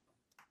look,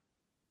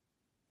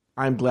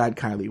 I'm glad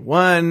Kylie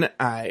won.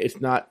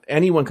 It's not,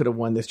 anyone could have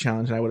won this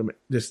challenge and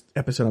this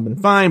episode would have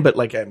been fine, but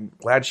like, I'm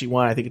glad she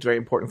won. I think it's very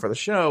important for the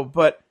show,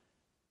 but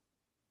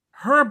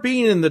her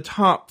being in the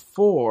top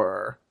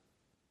 4,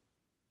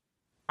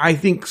 I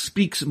think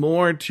speaks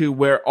more to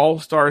where All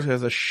Stars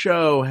as a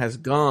show has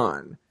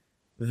gone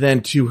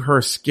than to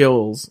her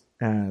skills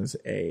as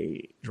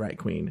a drag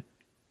queen.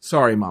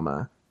 Sorry,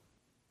 Mama.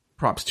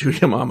 Props to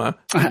you, Mama.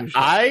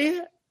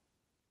 I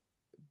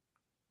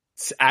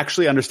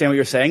actually understand what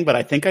you're saying, but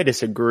I think I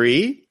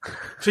disagree.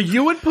 So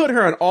you would put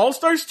her on All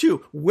Stars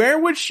 2. Where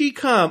would she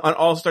come on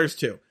All Stars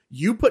 2?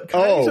 You put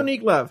Kylie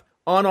Sonique Love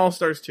on All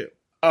Stars 2.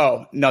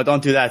 Oh, no,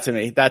 don't do that to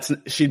me.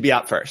 She'd be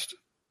out first.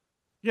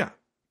 Yeah.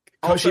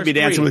 She'd be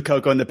dancing with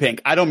Coco in the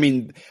Pink. I don't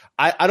mean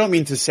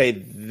to say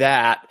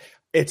that.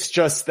 It's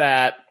just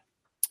that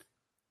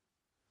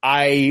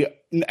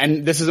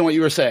and this isn't what you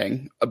were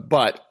saying,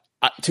 but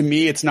to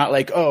me, it's not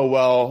like, oh,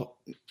 well,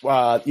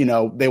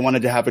 they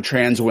wanted to have a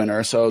trans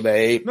winner, so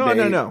they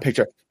picked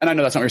her. And I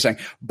know that's not what you're saying,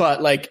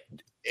 but like,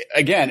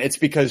 again, it's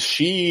because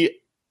she,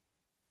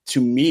 to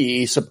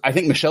me, so I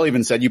think Michelle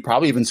even said, you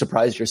probably even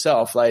surprised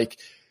yourself. Like,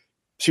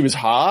 she was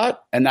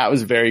hot, and that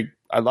was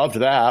I loved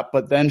that,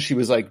 but then she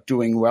was like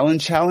doing well in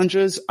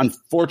challenges.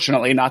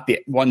 Unfortunately, not the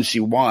one she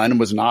won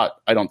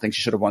I don't think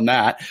she should have won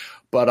that.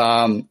 But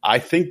I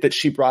think that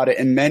she brought it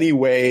in many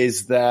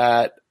ways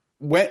that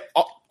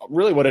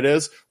really what it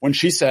is, when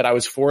she said I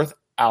was 4th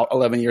out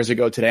 11 years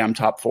ago, today I'm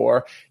top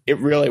 4, it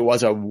really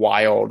was a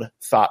wild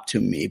thought to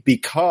me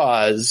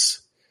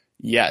because,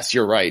 yes,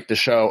 you're right. The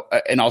show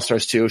in All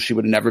Stars 2, she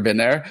would have never been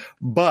there,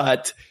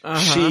 but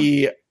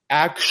she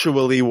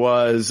actually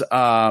was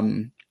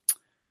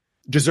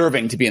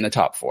deserving to be in the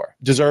top 4.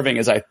 Deserving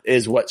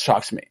is what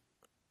shocks me.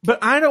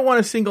 But I don't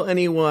want to single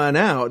anyone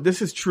out.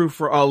 This is true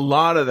for a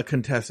lot of the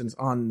contestants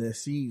on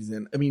this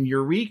season. I mean,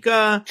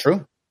 Eureka,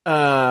 true,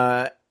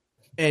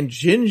 and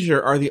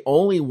Ginger are the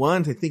only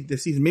ones I think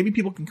this season. Maybe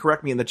people can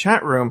correct me in the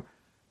chat room,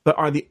 but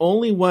are the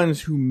only ones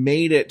who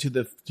made it to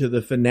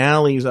the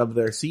finales of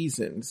their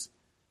seasons.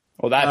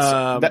 Well,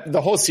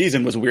 the whole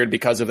season was weird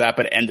because of that,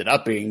 but ended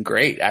up being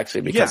great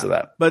actually because of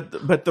that.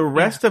 But the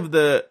rest of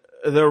the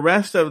the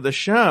rest of the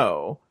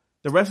show,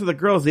 the rest of the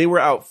girls, they were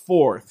out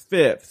 4th,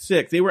 5th,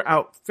 6th. They were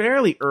out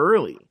fairly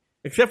early,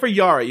 except for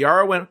Yara.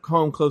 Yara went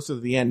home close to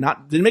the end.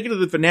 Didn't make it to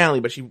the finale,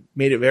 but she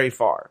made it very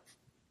far.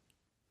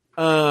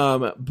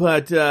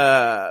 But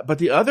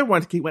the other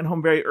ones went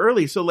home very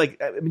early. So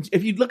like, I mean,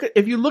 if you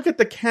look at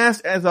the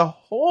cast as a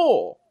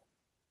whole,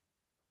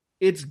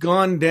 it's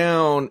gone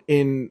down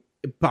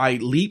by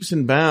leaps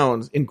and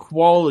bounds in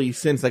quality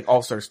since like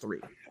All Stars 3.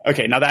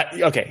 Okay, now that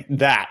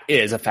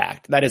is a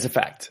fact. That is a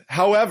fact.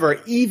 However,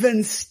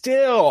 even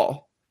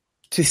still,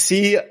 to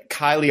see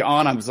Kylie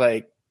on, I was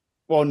like,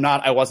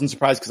 I wasn't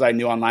surprised because I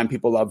knew online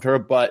people loved her,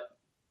 but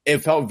it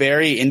felt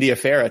very India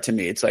Farah to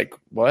me. It's like,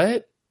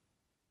 what?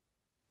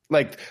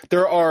 Like,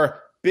 there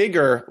are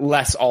bigger,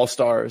 less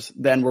all-stars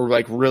than were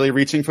like really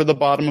reaching for the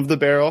bottom of the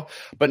barrel.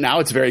 But now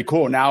it's very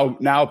cool.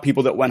 Now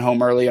people that went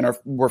home early and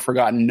were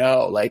forgotten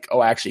know, like,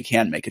 I actually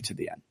can make it to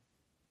the end.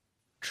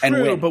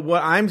 True, but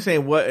what I'm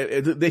saying,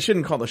 they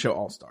shouldn't call the show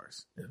All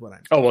Stars, is what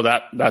I'm saying. Oh,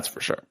 well, that's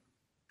for sure.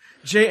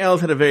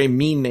 JL's had a very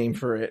mean name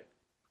for it.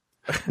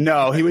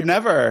 No, he would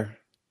never.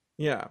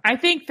 Yeah. I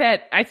think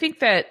that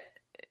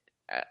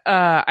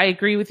I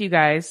agree with you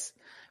guys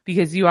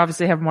because you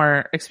obviously have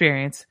more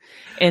experience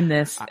in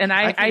this. And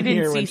I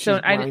didn't see so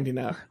winding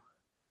up.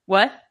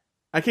 What?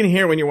 I can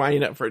hear when you're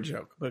winding up for a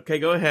joke. But okay,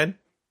 go ahead.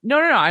 No,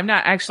 I'm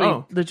not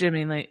actually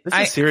legitimately. This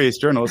is serious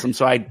journalism,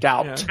 so I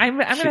doubt. Yeah. I'm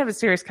going to have a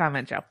serious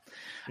comment, Joe.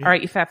 Yeah. All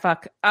right, you fat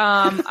fuck.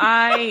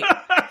 I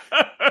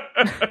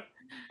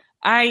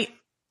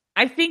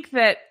think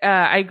that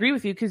I agree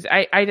with you because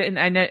I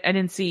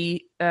didn't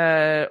see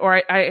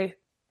or I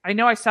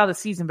know I saw the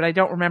season, but I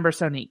don't remember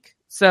Sonique.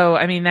 So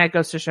I mean that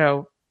goes to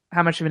show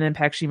how much of an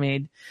impact she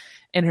made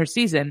in her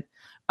season.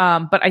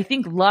 But I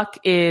think luck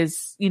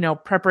is,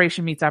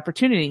 preparation meets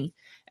opportunity.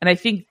 And I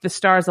think the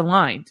stars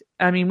aligned.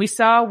 I mean, we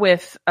saw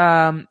with,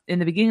 in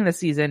the beginning of the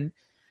season,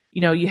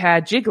 you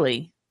had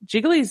Jiggly.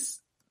 Jiggly's,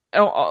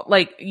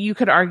 like, you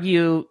could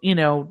argue,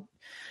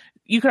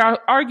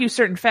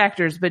 certain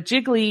factors, but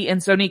Jiggly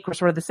and Sonique were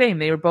sort of the same.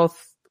 They were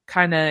both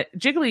kind of,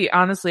 Jiggly,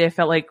 honestly, I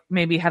felt like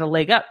maybe had a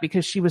leg up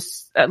because she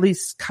was at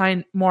least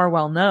more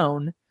well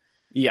known.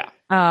 Yeah.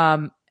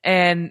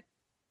 And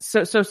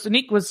so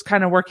Sonique was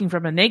kind of working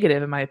from a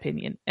negative, in my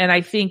opinion. And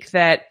I think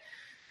that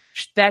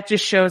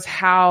just shows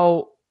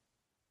how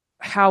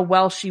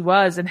well she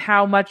was and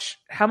how much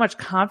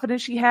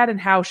confidence she had and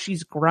how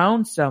she's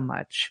grown so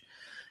much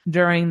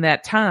during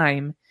that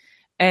time.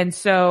 And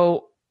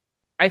so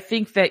I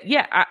think that,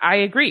 I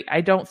agree.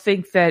 I don't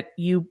think that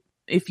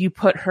if you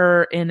put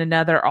her in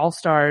another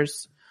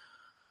All-Stars,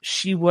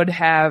 she would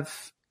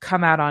have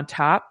come out on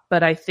top.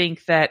 But I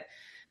think that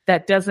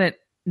doesn't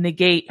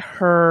negate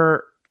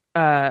her,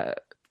 that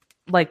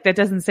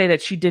doesn't say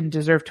that she didn't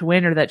deserve to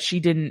win or that she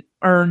didn't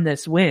earn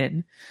this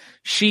win.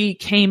 She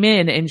came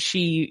in and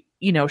she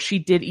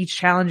did each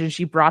challenge and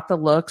she brought the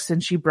looks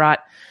and she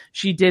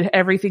did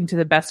everything to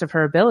the best of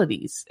her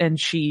abilities and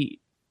she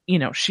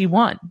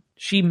won.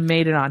 She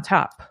made it on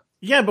top.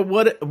 Yeah, but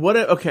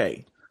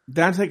okay.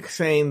 That's like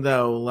saying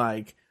though,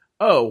 like,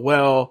 oh,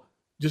 well,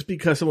 just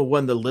because someone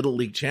won the Little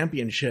League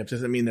championships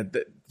doesn't mean that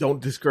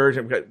don't discourage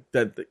them because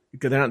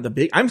they're not the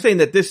big. I'm saying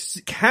that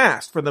this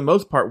cast for the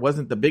most part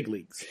wasn't the big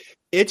leagues.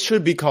 It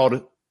should be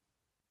called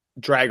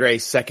Drag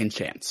Race Second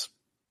Chance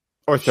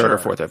or third or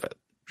fourth of it.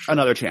 Sure.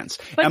 Another chance.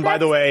 But and by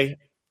the way,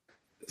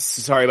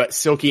 sorry, but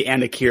Silky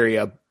and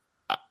Akira,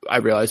 I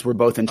realized we're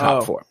both in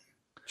top 4.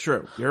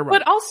 True. You're right.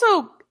 But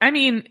also, I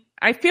mean,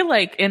 I feel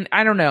like, and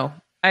I don't know,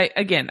 I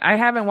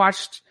haven't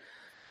watched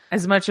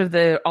as much of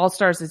the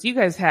All-Stars as you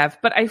guys have,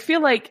 but I feel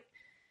like,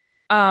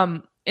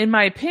 in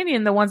my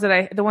opinion, the ones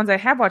I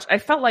have watched, I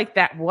felt like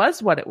that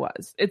was what it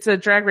was. It's a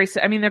drag race.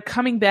 I mean, they're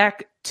coming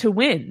back to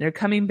win. They're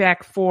coming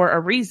back for a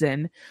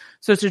reason.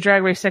 So it's a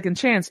drag race second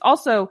chance.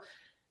 Also,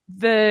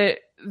 they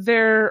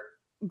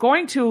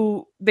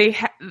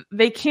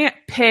can't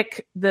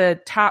pick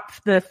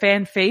the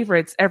fan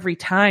favorites every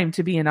time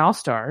to be in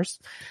All-Stars.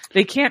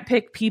 They can't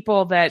pick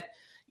people that,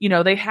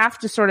 they have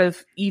to sort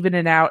of even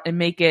it out and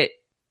make it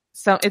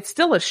so it's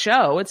still a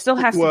show. It still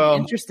has to be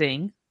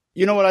interesting.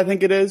 You know what I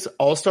think it is?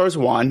 All-Stars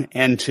 1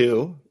 and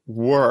 2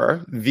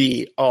 were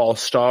the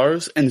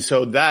All-Stars. And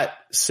so that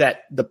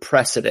set the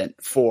precedent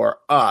for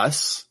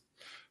us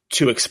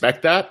to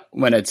expect that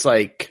when it's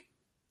like,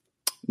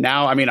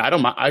 now, I mean, I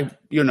don't mind.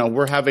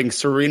 We're having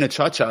Serena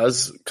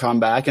Chacha's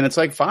come back and it's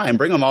like, fine,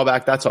 bring them all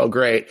back. That's all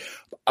great.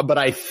 But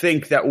I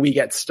think that we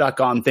get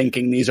stuck on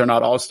thinking these are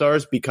not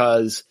all-stars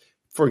because,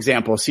 for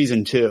example,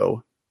 season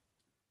 2,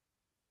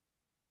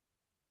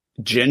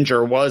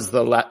 Ginger was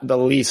the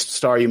least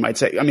star, you might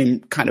say. I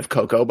mean, kind of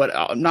Coco,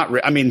 but not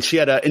I mean, she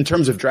had in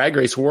terms of Drag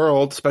Race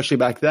World, especially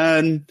back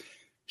then,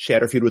 she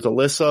had her feud with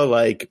Alyssa.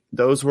 Like,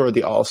 those were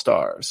the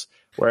all-stars.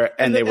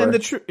 And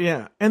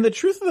the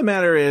truth of the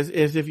matter is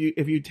if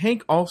you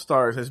take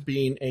All-Stars as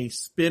being a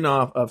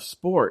spin-off of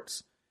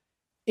sports,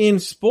 in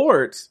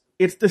sports,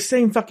 it's the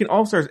same fucking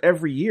All-Stars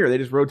every year. They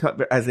just rotate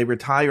as they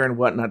retire and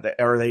whatnot,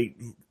 or they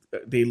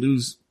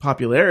lose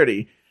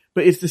popularity.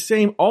 but it's the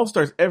same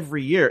All-Stars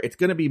every year. It's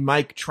going to be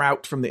Mike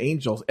Trout from the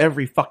Angels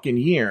every fucking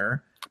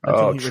year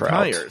until he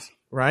retires,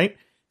 right?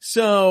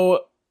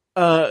 So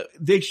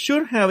they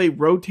should have a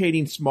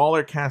rotating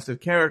smaller cast of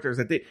characters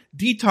that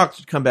Detox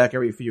should come back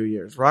every few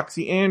years.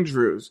 Roxy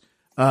Andrews,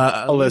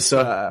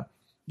 Alyssa.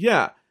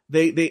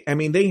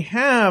 They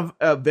have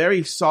a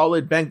very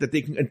solid bank that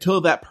they can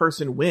until that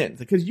person wins.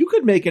 Because you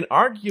could make an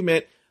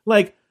argument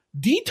like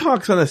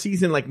Detox on a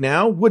season like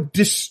now would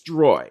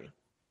destroy.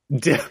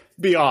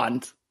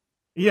 Beyond.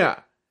 Yeah.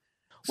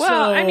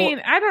 Well, I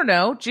mean, I don't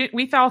know.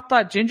 We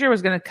thought Ginger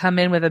was going to come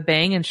in with a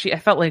bang, and I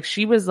felt like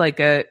she was like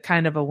a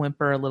kind of a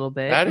whimper a little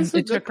bit.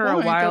 It took her a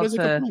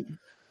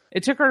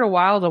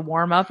while to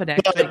warm up and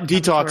actually. But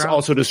Detox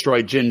also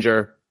destroyed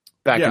Ginger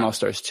back in All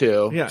Stars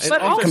 2. Yeah,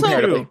 but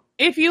also,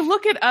 if you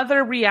look at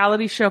other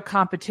reality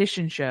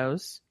competition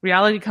shows,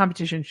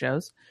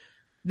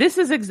 this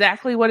is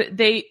exactly what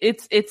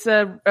it's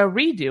a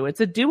redo.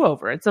 It's a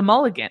do-over. It's a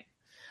mulligan.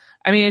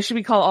 I mean, it should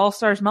be called All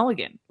Stars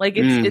Mulligan. Like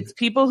it's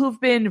people who've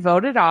been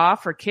voted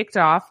off or kicked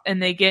off, and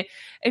they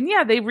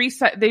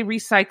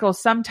recycle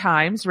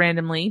sometimes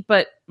randomly,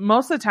 but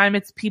most of the time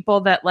it's people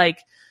that like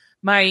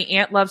my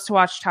aunt loves to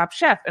watch Top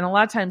Chef, and a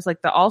lot of times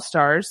like the All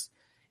Stars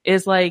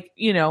is like,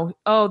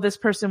 this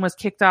person was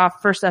kicked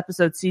off first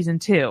episode season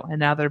 2, and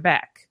now they're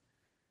back.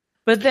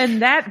 But then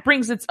that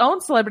brings its own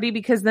celebrity,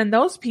 because then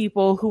those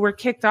people who were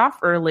kicked off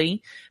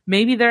early,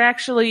 maybe they're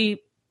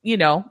actually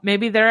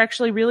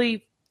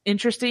really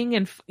interesting.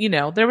 And,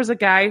 there was a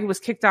guy who was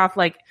kicked off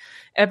like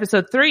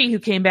episode 3 who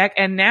came back,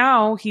 and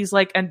now he's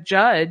like a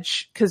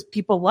judge because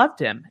people loved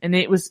him, and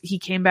he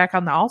came back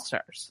on the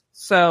All-Stars.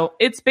 So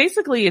it's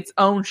basically its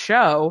own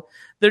show.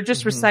 They're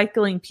just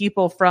recycling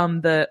people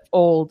from the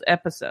old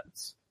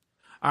episodes.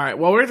 All right.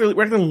 Well, we're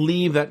going to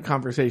leave that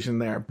conversation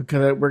there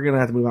because we're going to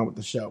have to move on with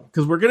the show,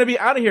 because we're going to be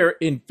out of here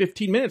in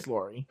 15 minutes,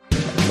 Lori.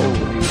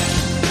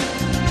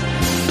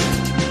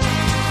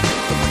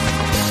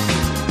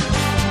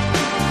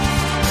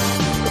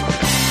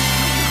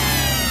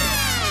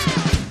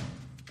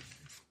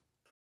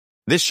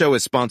 This show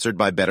is sponsored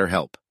by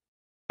BetterHelp.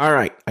 All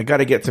right, I got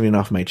to get something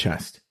off my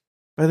chest.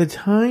 By the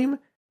time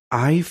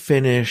I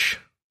finish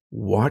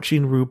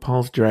watching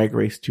RuPaul's Drag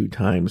Race 2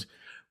 times,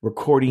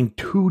 recording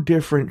 2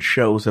 different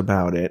shows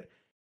about it,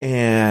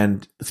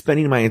 and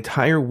spending my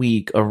entire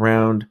week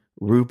around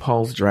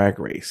RuPaul's Drag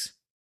Race,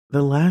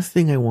 the last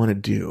thing I want to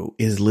do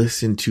is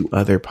listen to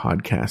other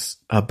podcasts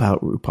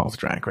about RuPaul's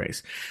Drag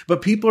Race.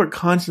 But people are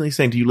constantly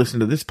saying, do you listen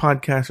to this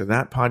podcast or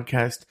that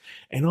podcast?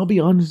 And I'll be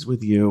honest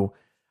with you,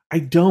 I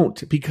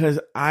don't,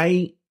 because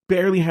I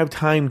barely have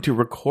time to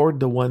record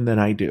the one that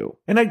I do.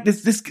 And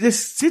this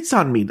sits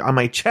on me, on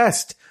my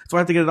chest. So I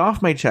have to get it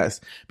off my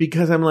chest,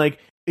 because I'm like,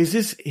 is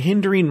this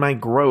hindering my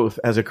growth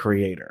as a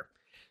creator?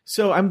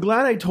 So I'm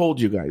glad I told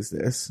you guys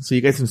this, so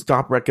you guys can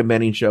stop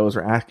recommending shows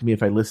or asking me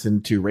if I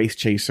listen to Race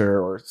Chaser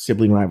or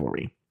Sibling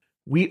Rivalry.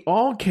 We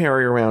all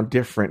carry around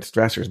different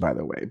stressors, by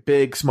the way,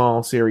 big,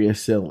 small,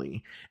 serious,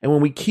 silly. And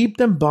when we keep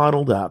them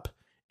bottled up,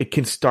 it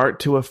can start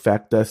to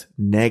affect us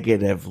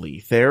negatively.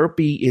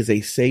 Therapy is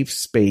a safe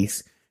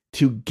space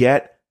to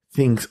get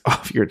things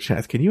off your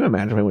chest. Can you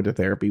imagine if I went to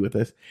therapy with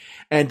this?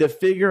 And to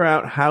figure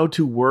out how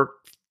to work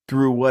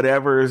through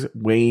whatever's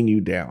weighing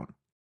you down.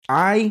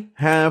 I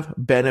have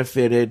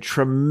benefited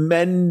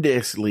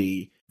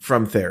tremendously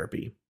from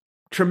therapy.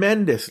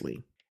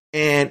 Tremendously.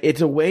 And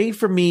it's a way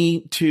for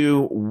me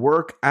to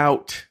work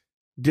out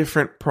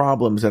different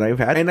problems that I've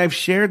had. And I've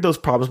shared those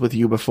problems with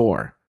you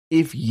before.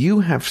 If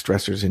you have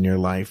stressors in your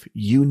life,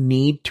 you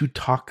need to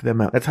talk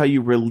them out. That's how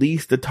you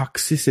release the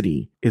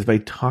toxicity, is by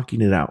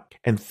talking it out.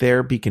 And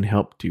therapy can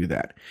help do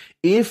that.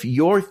 If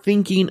you're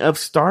thinking of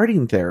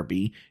starting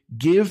therapy,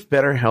 give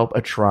BetterHelp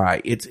a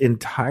try. It's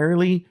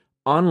entirely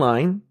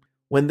online.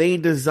 When they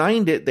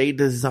designed it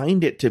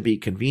to be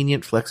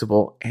convenient,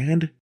 flexible,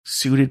 and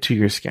suited to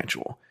your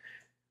schedule.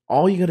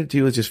 All you got to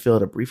do is just fill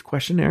out a brief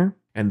questionnaire,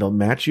 and they'll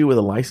match you with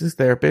a licensed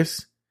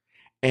therapist.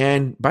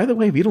 And by the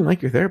way, if you don't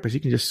like your therapist, you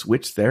can just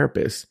switch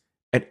therapists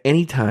at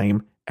any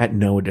time at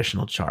no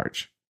additional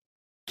charge.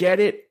 Get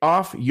it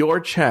off your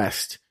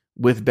chest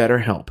with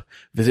BetterHelp.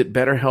 Visit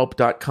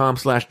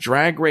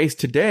BetterHelp.com/dragrace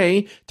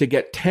today to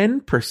get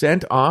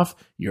 10% off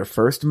your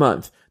first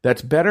month.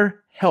 That's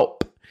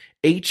BetterHelp,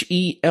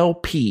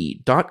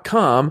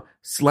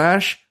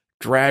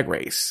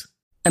 HELP.com/dragrace.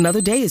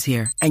 Another day is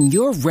here, and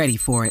you're ready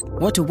for it.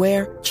 What to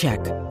wear? Check.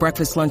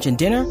 Breakfast, lunch, and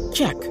dinner?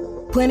 Check.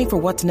 Planning for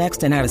what's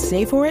next and how to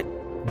save for it?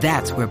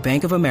 That's where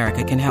Bank of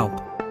America can help.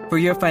 For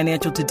your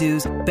financial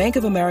to-dos, Bank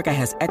of America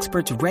has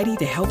experts ready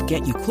to help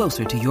get you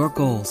closer to your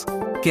goals.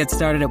 Get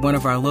started at one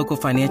of our local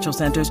financial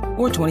centers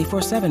or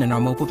 24/7 in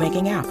our mobile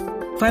banking app.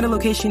 Find a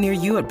location near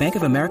you at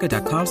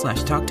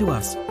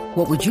bankofamerica.com/talktous.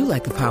 What would you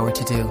like the power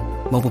to do?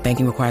 Mobile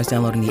banking requires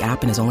downloading the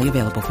app and is only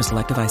available for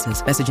select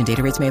devices. Message and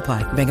data rates may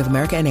apply. Bank of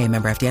America NA,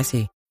 member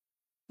FDIC.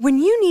 When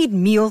you need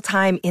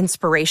mealtime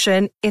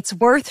inspiration, it's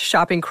worth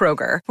shopping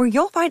Kroger, where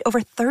you'll find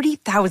over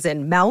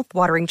 30,000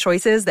 mouth-watering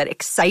choices that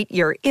excite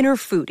your inner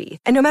foodie.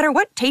 And no matter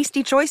what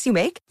tasty choice you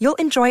make, you'll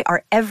enjoy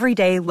our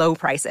everyday low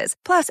prices,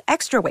 plus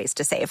extra ways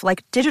to save,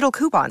 like digital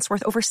coupons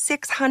worth over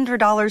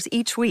 $600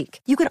 each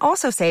week. You can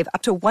also save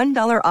up to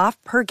 $1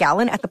 off per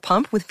gallon at the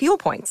pump with fuel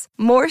points.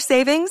 More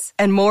savings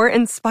and more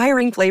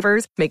inspiring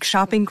flavors make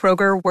shopping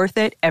Kroger worth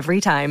it every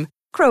time.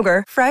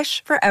 Kroger,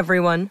 fresh for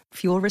everyone.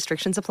 Fuel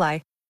restrictions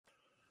apply.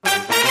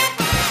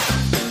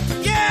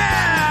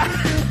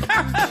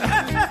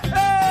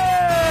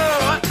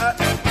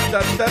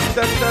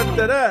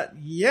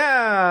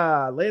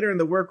 Yeah! Later in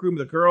the workroom,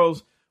 the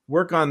girls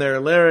work on their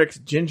lyrics.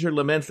 Ginger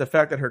laments the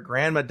fact that her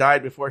grandma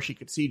died before she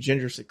could see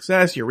Ginger's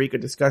success. Eureka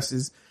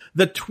discusses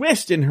the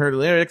twist in her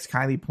lyrics.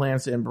 Kylie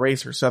plans to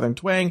embrace her southern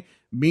twang.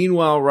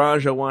 Meanwhile,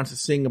 Raja wants to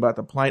sing about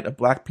the plight of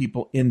black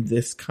people in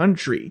this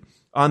country.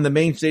 On the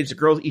main stage, the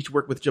girls each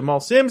work with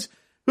Jamal Sims,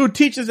 who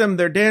teaches them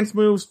their dance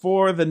moves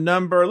for the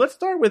number. Let's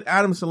start with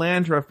Adam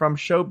Salandra from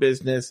Show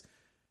Business.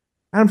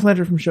 Adam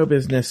Salandra from Show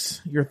Business,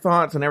 your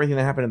thoughts on everything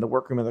that happened in the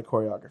workroom of the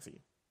choreography?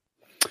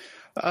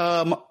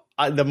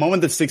 The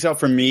moment that sticks out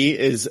for me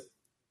is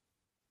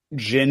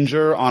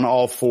Ginger on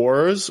all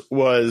fours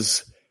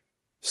was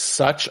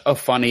such a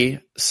funny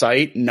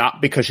sight,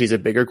 not because she's a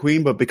bigger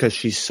queen, but because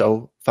she's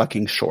so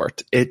fucking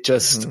short. It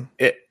just,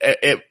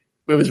 it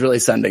was really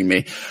sending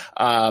me.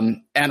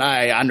 And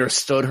I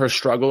understood her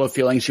struggle of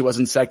feeling she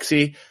wasn't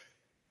sexy.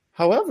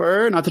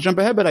 However, not to jump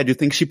ahead, but I do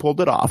think she pulled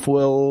it off.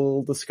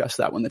 We'll discuss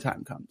that when the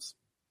time comes.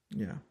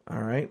 Yeah. All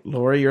right.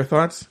 Lori, your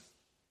thoughts?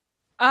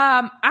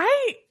 I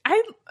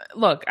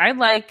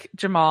like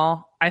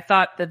Jamal. I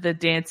thought that the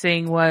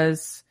dancing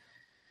was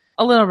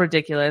a little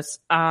ridiculous.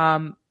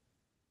 I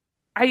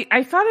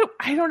thought it,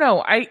 I don't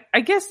know.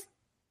 I guess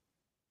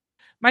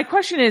my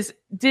question is,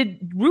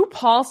 did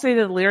RuPaul say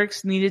that the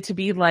lyrics needed to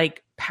be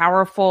like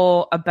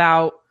powerful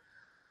about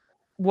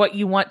what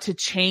you want to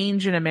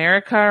change in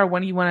America or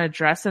what you want to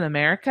address in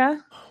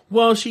America?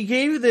 Well, she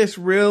gave this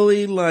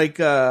really like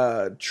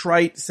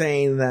trite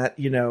saying that,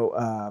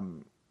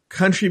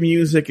 country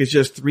music is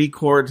just 3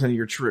 chords and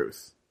your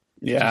truth.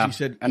 Yeah. She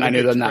said, and I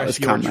knew that was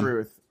coming.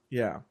 Truth.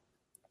 Yeah.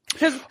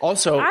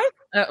 Also,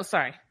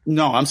 sorry.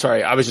 No, I'm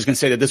sorry. I was just going to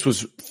say that this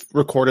was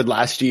recorded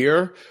last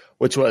year,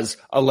 which was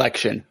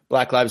election,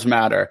 Black Lives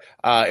Matter.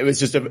 It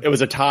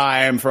was a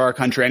time for our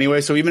country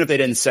anyway. So even if they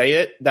didn't say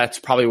it, that's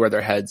probably where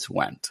their heads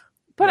went.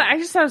 But I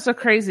just thought it was so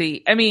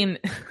crazy. I mean,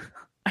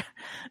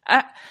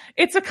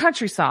 it's a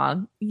country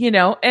song,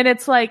 and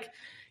it's like,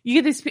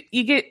 you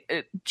get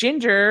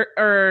Ginger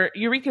or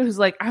Eureka who's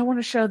like, I want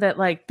to show that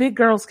like big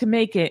girls can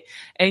make it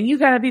and you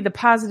got to be the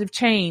positive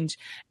change.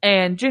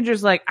 And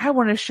Ginger's like, I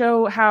want to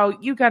show how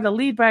you got to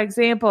lead by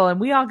example and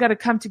we all got to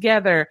come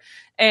together.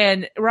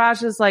 And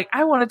Raja's like,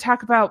 I want to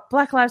talk about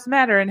Black Lives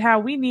Matter and how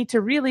we need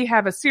to really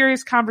have a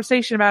serious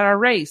conversation about our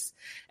race.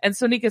 And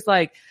Sonika's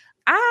like,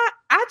 I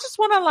just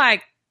want to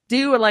like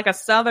do like a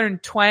Southern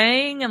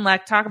twang and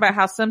like talk about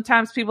how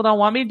sometimes people don't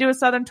want me to do a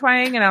Southern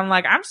twang. And I'm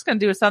like, I'm just going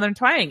to do a Southern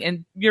twang.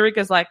 And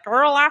Eureka's like,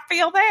 girl, I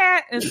feel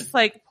that. And it's just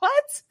like,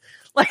 what?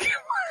 Like,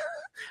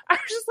 I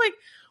was just like,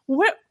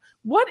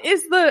 what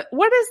is the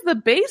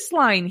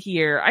baseline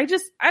here? I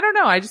don't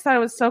know. I just thought it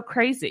was so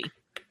crazy.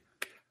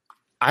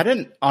 I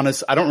don't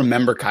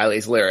remember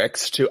Kylie's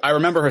lyrics too. I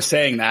remember her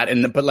saying that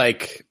but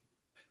like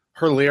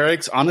her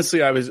lyrics,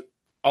 honestly,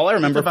 all I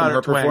remember from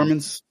her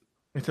performance.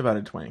 It's about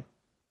a twang.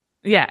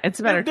 Yeah, it's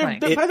a better twang.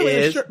 By the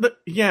way,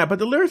 but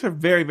the lyrics are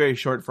very, very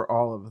short for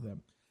all of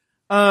them.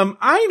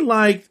 I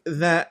liked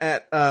that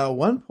at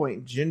one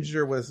point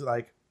Ginger was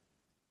like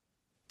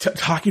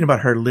talking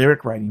about her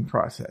lyric writing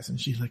process, and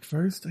she's like,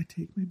 "First, I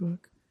take my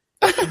book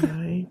and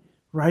I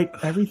write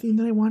everything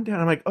that I want down."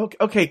 I'm like,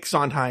 "Okay,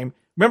 Sondheim.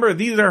 Remember,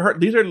 these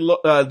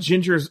are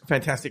Ginger's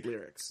fantastic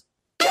lyrics."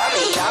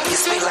 Yummy, yummy,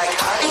 sweet like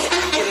honey.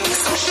 Give me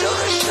some sugar,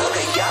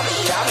 yummy,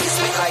 yummy,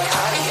 sweet like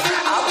honey.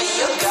 I'll be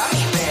your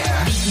gummy bear.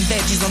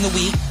 Veggies on the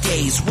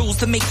weekdays, rules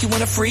to make you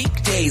want a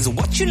freak days.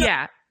 What you know?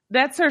 Yeah,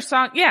 that's her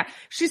song. Yeah,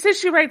 she says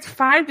she writes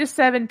 5 to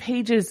 7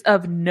 pages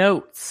of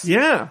notes.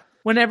 Yeah,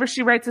 whenever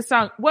she writes a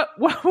song. What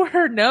were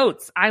her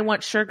notes? I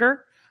want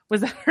sugar.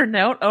 Was that her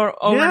note or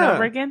over and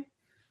over again?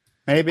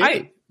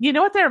 Maybe. You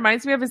know what that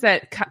reminds me of is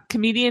that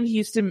comedian who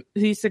used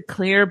to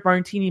clear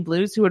Martini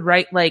Blues, who would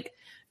write like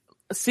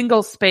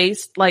single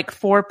spaced like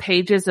 4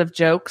 pages of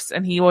jokes,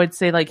 and he would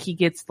say like he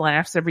gets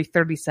laughs every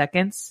 30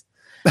 seconds.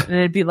 And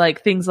it'd be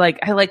like things like,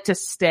 I like to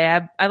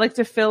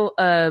fill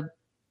a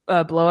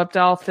blow up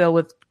doll filled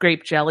with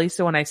grape jelly.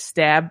 So when I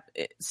stab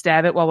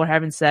it while we're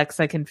having sex,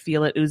 I can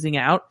feel it oozing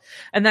out.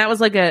 And that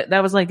was like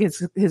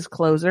his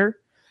closer.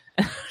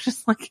 And I was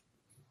just like,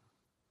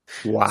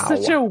 wow,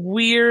 such a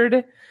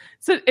weird,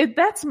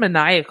 that's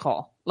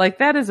maniacal. Like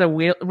that is a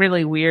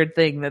really weird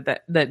thing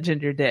that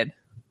Ginger did.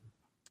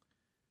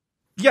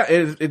 Yeah,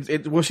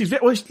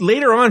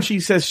 later on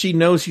she says she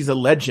knows she's a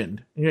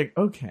legend. And you're like,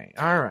 okay,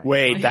 all right.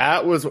 Wait,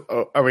 that was,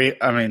 are we,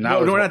 I mean, that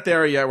was, we're not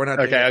there yet. We're not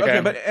there yet.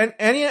 Okay, but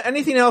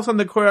anything else on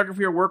the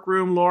choreography or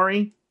workroom,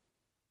 Lori?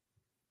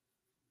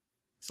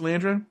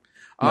 Salandra?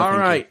 No, All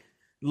thank right.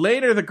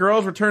 Later, the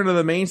girls return to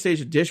the main stage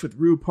to dish with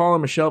RuPaul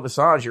and Michelle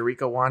Visage.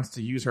 Eureka wants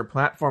to use her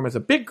platform as a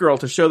big girl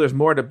to show there's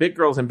more to big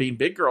girls than being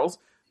big girls.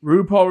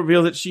 RuPaul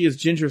reveals that she is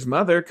Ginger's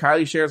mother.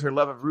 Kylie shares her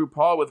love of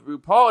RuPaul with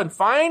RuPaul. And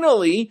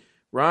finally,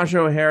 Raja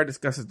O'Hara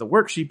discusses the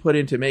work she put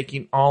into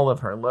making all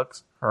of her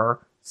looks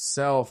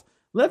herself.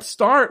 Let's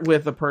start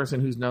with the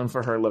person who's known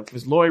for her look,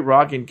 Ms. Lori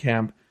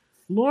Roggenkamp.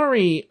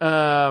 Lori,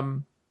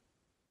 what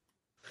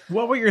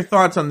were your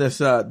thoughts on this,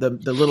 the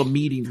little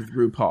meetings with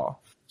RuPaul?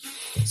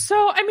 So,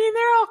 I mean,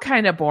 they're all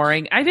kind of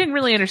boring. I didn't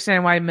really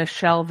understand why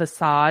Michelle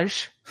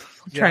Visage,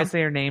 I'm trying to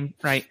say her name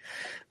right,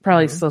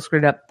 probably still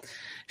screwed up.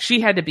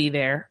 She had to be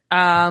there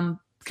because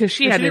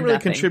she didn't really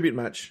contribute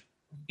much.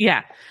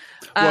 Yeah.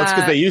 Well, it's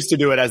because they used to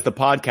do it as the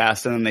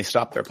podcast, and then they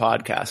stopped their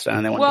podcast,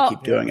 and they wanted to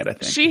keep doing it, I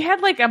think. She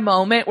had like a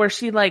moment where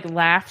she like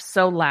laughed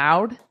so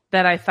loud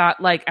that I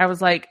thought like, I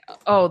was like,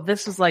 oh,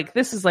 this is like,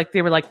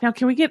 they were like, now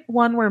can we get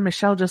one where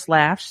Michelle just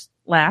laughs?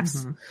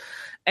 Mm-hmm.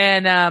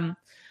 And,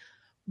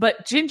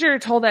 but Ginger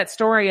told that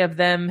story of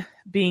them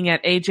being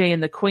at AJ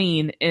and the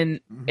Queen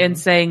and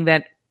saying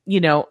that, you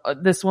know,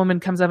 this woman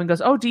comes up and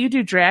goes, oh, do you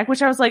do drag?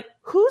 Which I was like,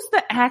 who's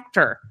the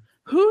actor?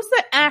 Who's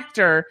the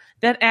actor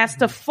that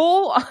asked a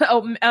full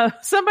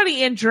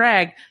somebody in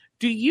drag?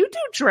 Do you do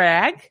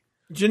drag?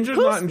 Ginger's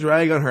not in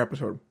drag on her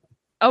episode.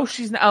 Oh,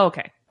 she's not. Oh,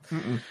 okay.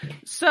 Mm-mm.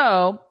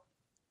 So,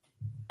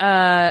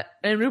 and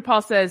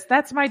RuPaul says,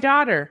 "That's my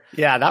daughter."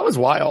 Yeah, that was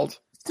wild.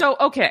 So,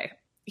 okay.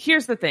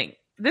 Here's the thing.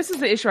 This is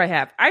the issue I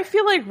have. I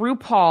feel like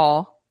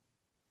RuPaul,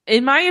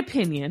 in my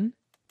opinion,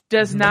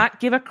 does not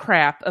give a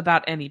crap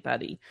about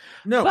anybody.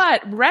 No,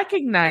 but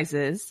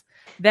recognizes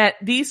that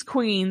these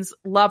queens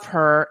love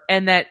her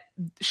and that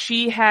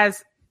she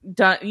has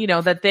done, you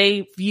know, that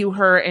they view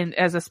her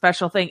as a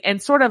special thing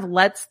and sort of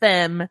lets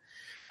them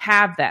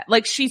have that.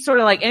 Like she sort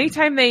of like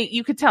anytime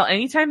you could tell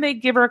anytime they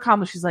give her a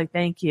compliment, she's like,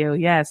 thank you.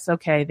 Yes.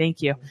 Okay.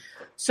 Thank you.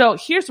 So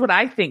here's what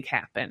I think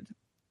happened.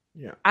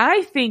 Yeah.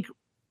 I think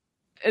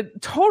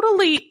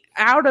totally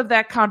out of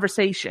that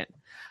conversation.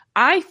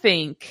 I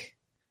think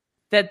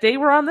that they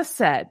were on the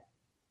set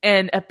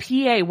and a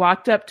PA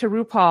walked up to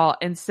RuPaul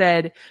and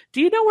said,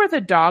 do you know where the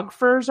dog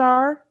furs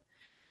are?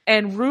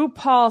 And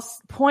RuPaul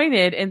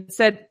pointed and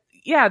said,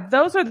 yeah,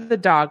 those are the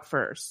dog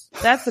furs.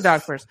 That's the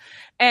dog furs.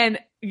 And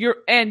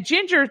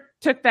Ginger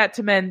took that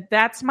to mean,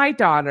 that's my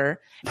daughter.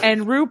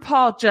 And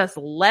RuPaul just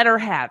let her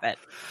have it.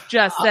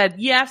 Just said,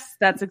 yes,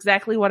 that's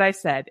exactly what I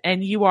said.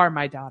 And you are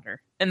my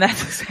daughter. And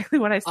that's exactly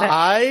what I said.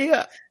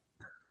 I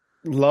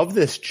love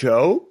this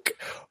joke,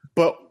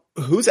 but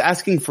who's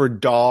asking for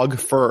dog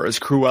furs?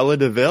 Cruella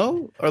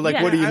DeVille? Or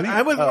like, what do you mean?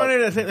 I was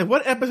wondering,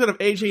 what episode of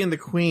AJ and the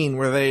Queen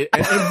were they?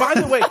 And by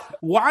the way,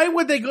 why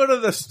would they go to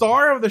the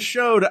star of the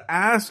show to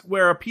ask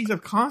where a piece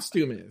of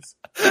costume is?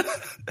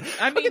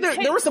 I mean,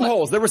 there were some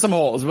holes. There were some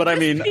holes, but I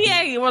mean,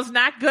 PA was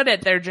not good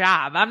at their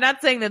job. I'm not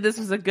saying that this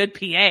was a good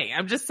PA.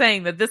 I'm just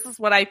saying that this is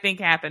what I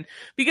think happened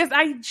because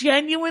I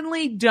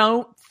genuinely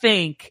don't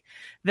think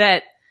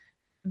that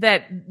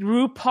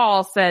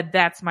RuPaul said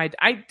that's my.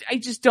 I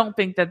just don't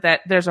think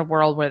that there's a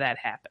world where that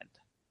happened.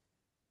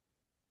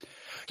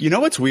 You know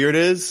what's weird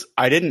is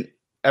I didn't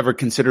ever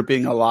consider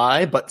being a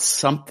lie, but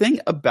something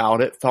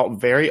about it felt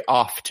very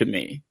off to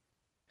me.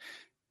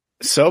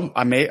 So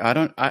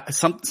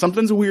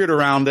something's weird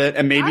around it,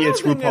 and maybe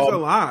it's RuPaul. It's a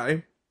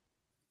lie.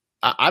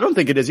 I don't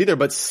think it is either,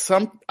 but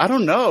I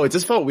don't know. It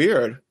just felt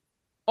weird.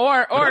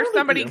 Or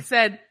somebody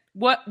said,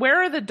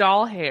 where are the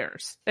doll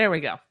hairs? There we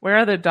go. Where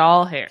are the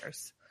doll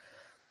hairs?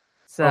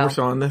 So we're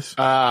still on this.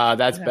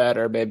 That's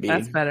better, baby.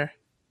 That's better.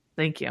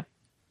 Thank you.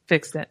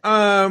 Fixed it.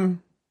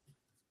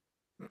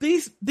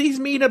 These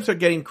meetups are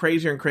getting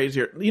crazier and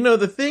crazier. You know,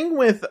 the thing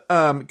with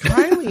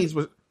Kylie's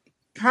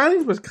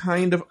was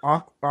kind of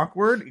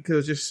awkward because it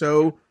was just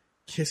so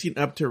kissing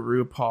up to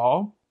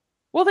RuPaul.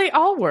 Well, they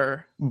all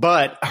were.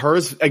 But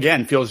hers,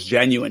 again, feels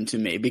genuine to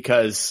me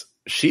because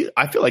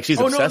I feel like she's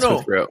obsessed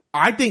with Ru.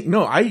 I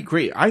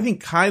agree. I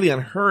think Kylie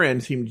on her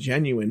end seemed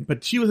genuine,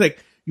 but she was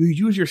like, you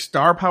use your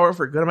star power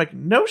for good. I'm like,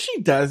 no,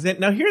 she doesn't.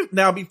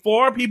 Now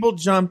before people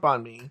jump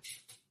on me.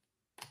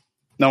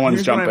 No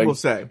one's jumping. What I will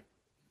say.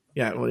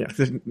 Yeah, well, yeah,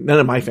 because none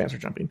of my fans are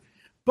jumping.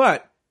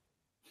 But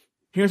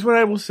here's what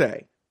I will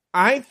say.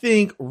 I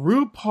think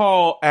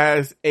RuPaul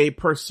as a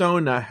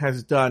persona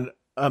has done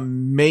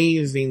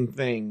amazing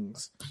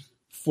things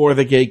for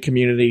the gay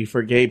community,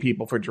 for gay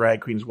people, for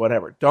drag queens,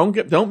 whatever.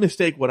 Don't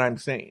mistake what I'm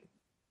saying.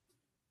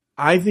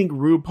 I think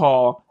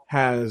RuPaul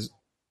has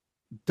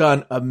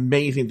done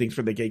amazing things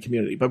for the gay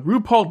community, but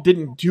RuPaul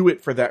didn't do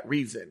it for that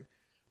reason.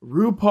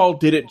 RuPaul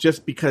did it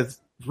just because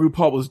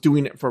RuPaul was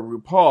doing it for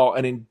RuPaul,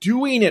 and in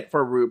doing it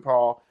for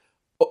RuPaul,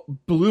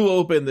 blew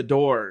open the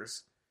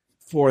doors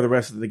for the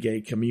rest of the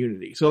gay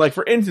community. So, like,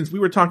 for instance, we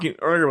were talking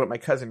earlier about my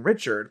cousin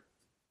Richard.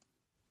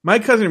 My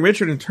cousin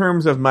Richard, in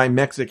terms of my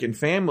Mexican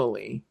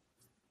family,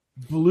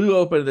 blew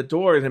open the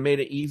doors and made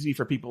it easy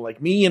for people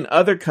like me and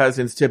other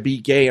cousins to be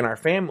gay in our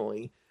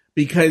family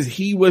because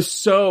he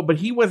was but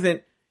he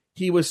wasn't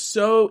he was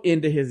so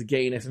into his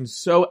gayness and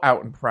so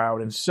out and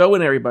proud and so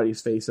in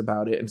everybody's face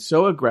about it and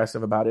so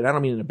aggressive about it. I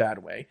don't mean in a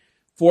bad way,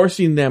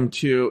 forcing them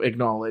to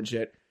acknowledge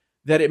it,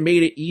 that it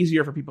made it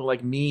easier for people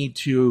like me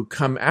to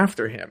come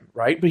after him,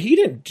 right? But he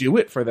didn't do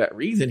it for that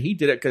reason. He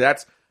did it because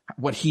that's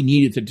what he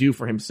needed to do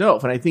for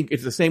himself. And I think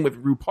it's the same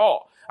with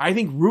RuPaul. I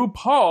think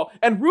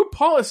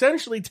RuPaul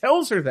essentially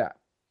tells her that.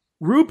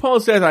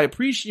 RuPaul says, I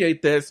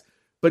appreciate this,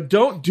 but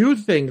don't do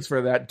things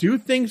for that. Do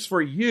things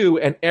for you,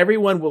 and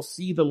everyone will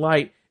see the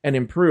light and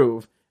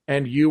improve.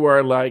 And you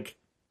are like,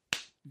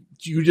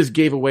 you just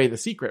gave away the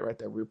secret right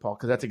there, RuPaul,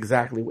 because that's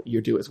exactly what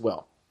you do as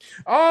well.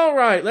 All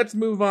right, let's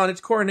move on.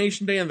 It's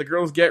Coronation Day, and the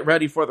girls get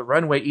ready for the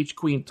runway. Each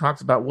queen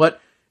talks about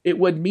what it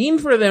would mean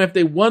for them if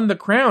they won the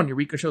crown.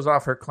 Eureka shows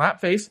off her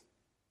clap face.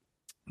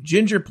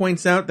 Ginger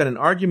points out that an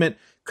argument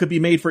could be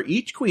made for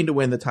each queen to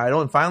win the title.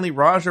 And finally,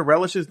 Raja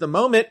relishes the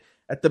moment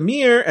at the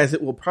mirror, as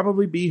it will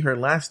probably be her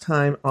last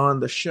time on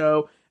the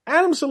show.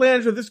 Adam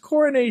Salandra, this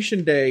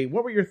Coronation Day,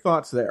 what were your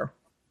thoughts there?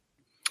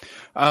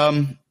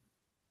 I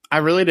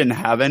really didn't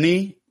have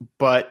any,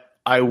 but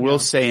I will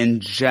say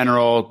in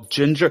general,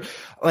 Ginger,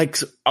 like,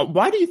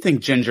 why do you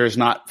think Ginger is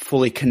not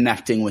fully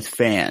connecting with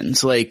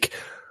fans? Like,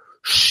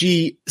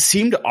 she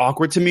seemed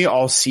awkward to me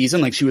all season,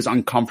 like she was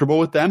uncomfortable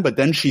with them, but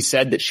then she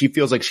said that she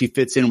feels like she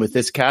fits in with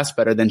this cast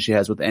better than she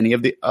has with any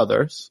of the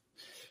others.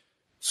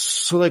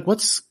 So, like,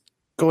 what's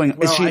going on?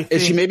 Well,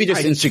 is she maybe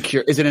just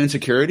insecure? Is it an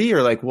insecurity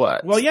or like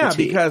what? Well, yeah,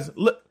 because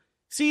look,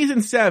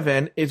 season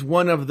 7 is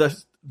one of the,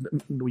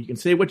 you can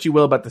say what you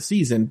will about the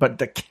season, but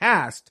the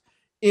cast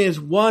is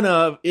one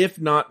of, if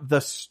not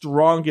the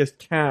strongest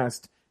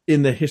cast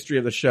in the history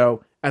of the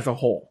show as a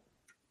whole.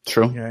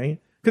 True. Okay.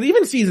 Because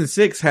even season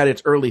 6 had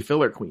its early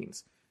filler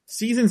queens.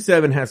 Season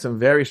 7 has some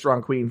very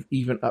strong queens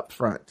even up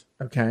front.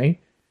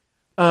 Okay.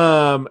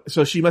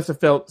 So she must have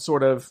felt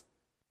sort of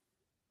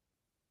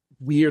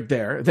weird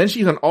there. Then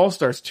she's on All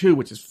Stars 2,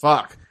 which is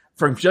fuck.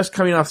 From just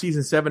coming off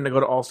season 7 to go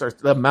to All Stars,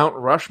 the Mount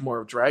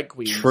Rushmore of drag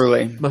queens.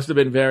 Truly. Must have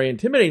been very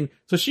intimidating.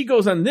 So she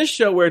goes on this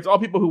show where it's all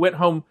people who went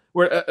home,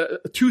 where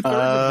 2/3 of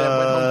them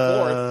went home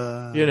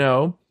fourth, you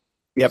know?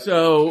 Yep.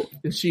 So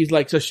she's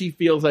like, so she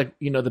feels like,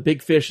 you know, the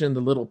big fish in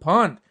the little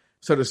pond,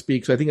 so to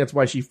speak. So I think that's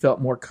why she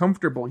felt more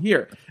comfortable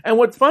here. And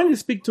what's funny, to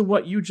speak to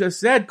what you just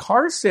said,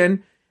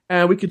 Carson,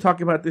 and we can talk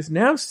about this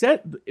now,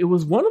 said it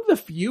was one of the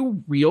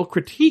few real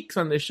critiques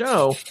on the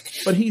show,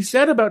 but he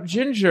said about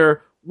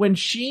Ginger, when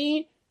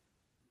she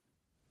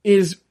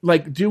is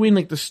like doing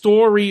like the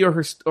story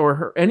or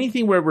her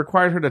anything where it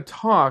requires her to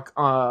talk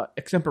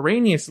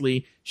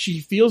extemporaneously,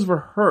 she feels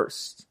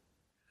rehearsed.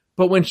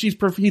 But when he's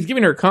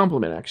giving her a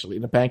compliment, actually,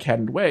 in a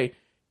backhanded way.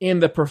 In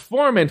the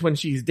performance, when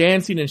she's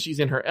dancing and she's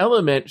in her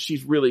element,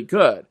 she's really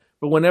good.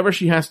 But whenever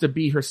she has to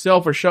be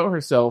herself or show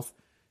herself,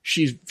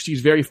 she's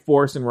very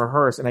forced and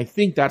rehearsed. And I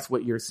think that's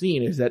what you're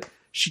seeing, is that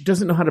she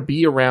doesn't know how to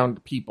be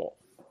around people.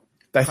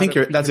 I think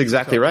that's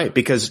exactly right,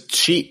 because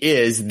she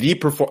is the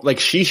like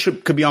she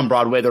could be on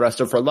Broadway the rest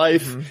of her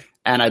life,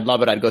 and I'd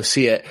love it. I'd go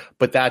see it,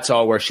 but that's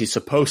all where she's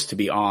supposed to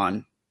be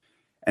on.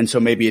 And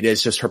so maybe it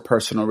is just her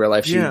personal real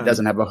life. She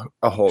doesn't have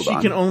a hold on.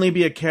 She can only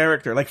be a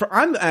character. Like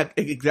I'm the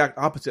exact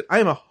opposite. I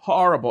am a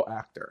horrible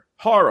actor.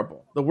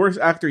 Horrible. The worst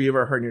actor you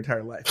ever heard in your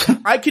entire life.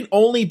 I can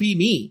only be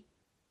me.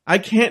 I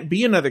can't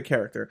be another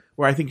character,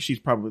 where I think she's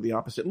probably the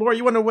opposite. Laura,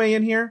 you want to weigh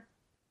in here?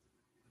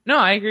 No,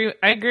 I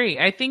agree.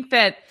 I think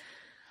that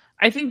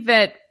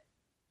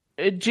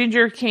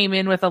Ginger came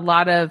in with a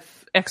lot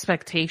of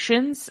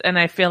expectations, and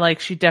I feel like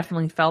she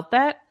definitely felt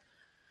that.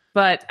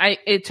 But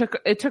it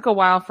took a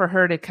while for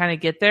her to kind of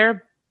get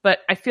there. But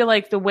I feel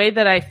like the way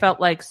that I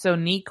felt like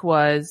Sonique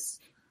was,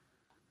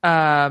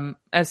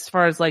 as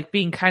far as like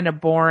being kind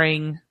of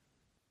boring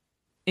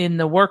in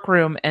the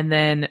workroom and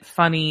then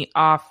funny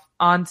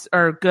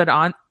good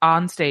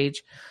on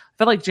stage, I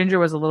felt like Ginger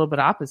was a little bit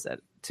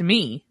opposite to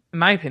me, in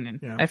my opinion.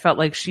 Yeah. I felt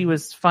like she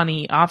was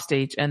funny off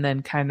stage and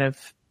then kind of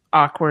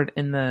awkward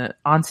in the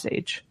on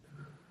stage.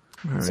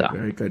 All right,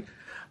 very good.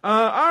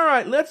 All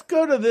right, let's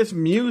go to this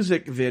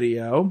music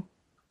video.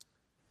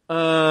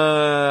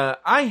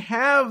 I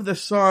have the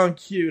song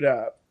queued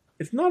up.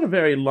 It's not a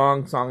very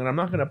long song, and I'm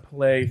not going to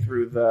play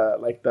through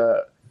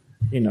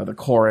the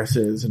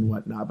choruses and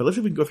whatnot. But let's see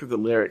if we can go through the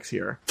lyrics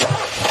here.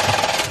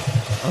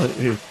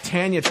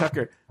 Tanya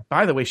Tucker.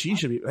 By the way, she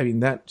should be. I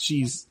mean,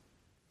 she's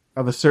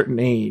of a certain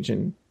age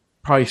and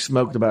probably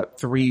smoked about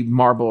 3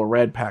 Marlboro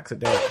Red packs a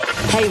day.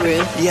 Hey,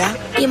 Ruth.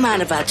 Yeah? You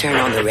mind if I turn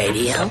on the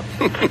radio?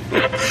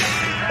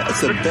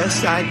 That's the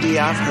best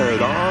idea I've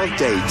heard all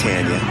day,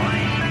 Tanya.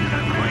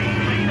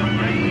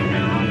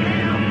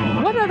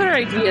 What other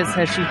ideas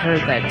has she heard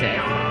that day?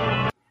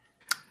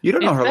 You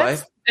don't know her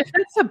life. If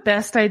that's the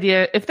best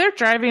idea, if they're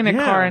driving a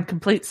car in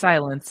complete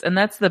silence, and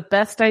that's the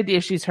best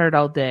idea she's heard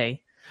all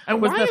day.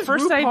 And was the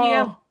first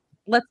idea,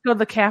 let's go to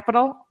the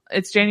Capitol?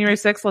 It's January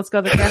 6th, let's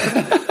go to the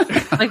Capitol?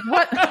 Like,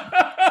 what?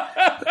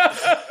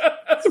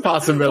 That's a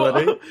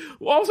possibility.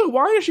 Well, also,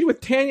 why is she with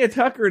Tanya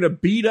Tucker in a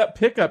beat-up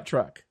pickup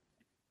truck?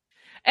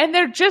 And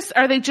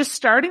are they just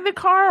starting the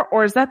car,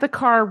 or is that the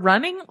car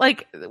running?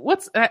 Like,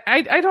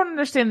 I don't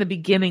understand the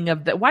beginning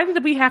of that. Why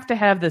did we have to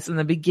have this in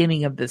the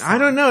beginning of this song? I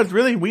don't know. It's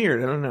really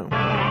weird. I don't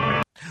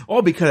know.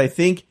 Oh, because I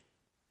think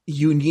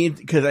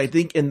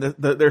in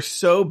they're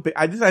so big.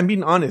 I'm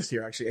being honest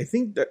here, actually. I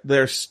think that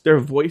their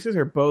voices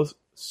are both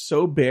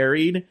so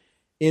buried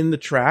in the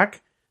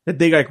track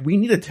that we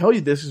need to tell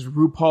you this is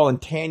RuPaul and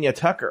Tanya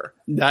Tucker.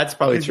 That's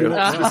probably true.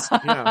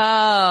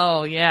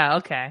 Oh, yeah.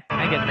 Okay.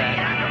 I get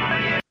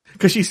that.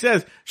 Because she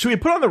says, should we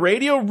put on the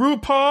radio,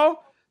 RuPaul?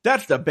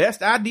 That's the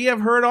best idea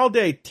I've heard all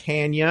day,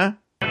 Tanya.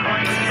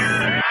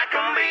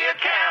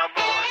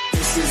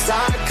 This is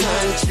our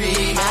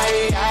country.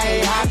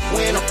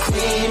 When a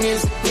queen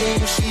is a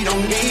queen, she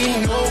don't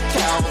need no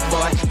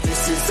cowboy.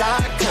 This is our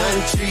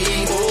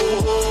country.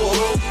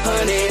 Oh,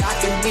 honey, I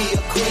can be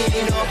a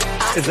queen.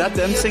 Is that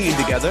them singing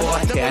together,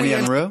 Tanya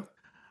and Ru?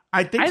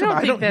 I think so.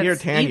 I don't hear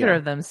Tanya. Either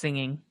of them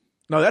singing.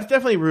 No, that's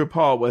definitely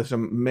RuPaul with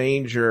some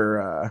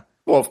major.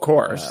 Well, of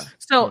course.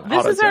 So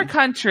this is our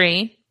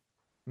country.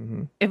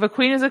 Mm-hmm. If a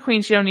queen is a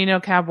queen, she don't need no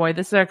cowboy.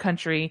 This is our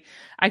country.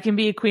 I can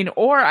be a queen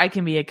or I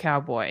can be a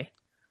cowboy.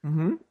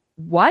 Mm-hmm.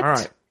 What? All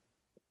right.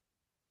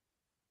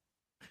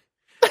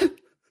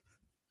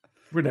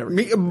 We're never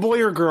a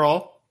boy or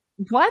girl.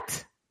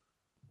 What?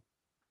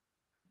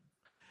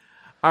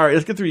 All right,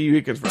 let's get through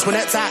Eureka's verse.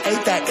 Twinets, I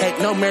ate that cake.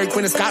 No Mary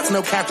Queen of Scots,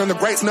 no Catherine the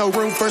Greats, no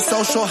room for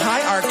social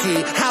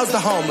hierarchy. House the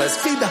homeless,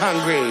 feed the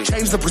hungry.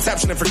 Change the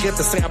perception and forget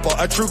the sample.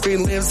 A true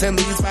queen lives and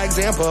leads by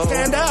example.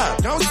 Stand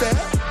up, don't step.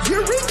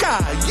 Eureka,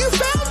 you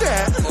found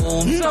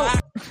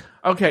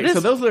it.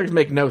 So those lyrics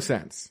make no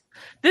sense.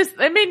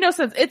 It made no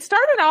sense. It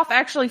started off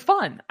actually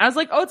fun. I was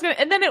like, oh, it's gonna,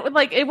 and then it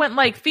went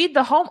like feed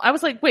the home. I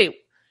was like, wait,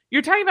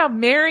 you're talking about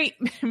Marie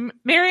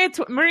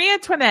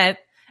Antoinette,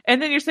 and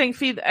then you're saying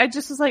feed. I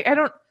just was like, I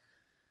don't.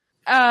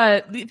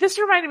 This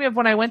reminded me of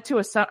when I went to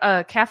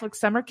a Catholic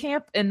summer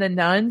camp, and the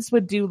nuns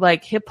would do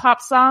like hip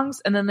hop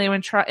songs, and then they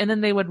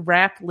would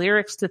rap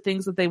lyrics to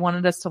things that they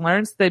wanted us to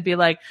learn. So they'd be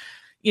like,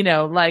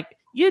 like,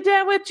 you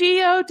down with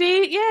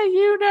G.O.D? Yeah,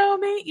 you know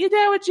me. You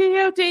down with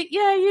G.O.D?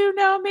 Yeah, you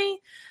know me.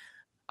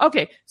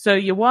 Okay, so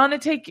you want to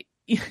take,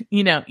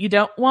 you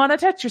don't want to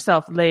touch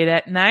yourself late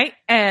at night,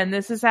 and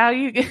this is how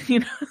you get,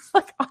 it's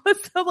like all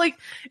this stuff. Like,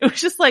 it was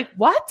just like,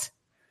 what?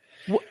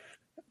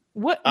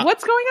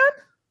 What's going on?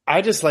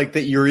 I just like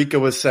that Eureka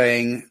was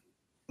saying,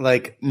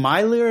 like,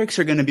 my lyrics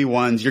are going to be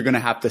ones you're going to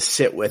have to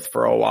sit with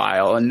for a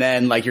while. And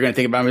then, like, you're going to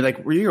think about me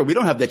like, we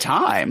don't have the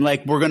time.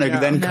 Like, we're going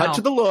to cut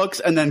to the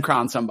looks and then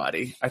crown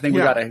somebody. I think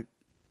we got to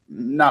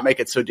not make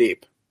it so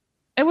deep.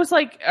 It was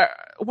like,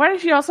 why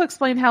did you also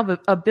explain how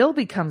a bill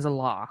becomes a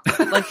law?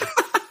 Like,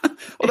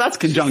 well, that's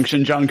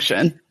conjunction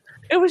junction.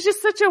 It was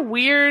just such a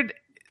weird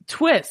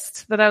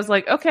twist that I was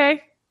like,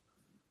 okay.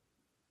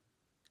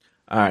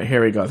 All right,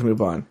 here we go. Let's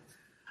move on.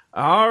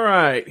 All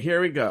right,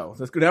 here we go.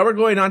 Let's go. Now we're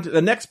going on to the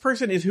next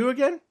person is who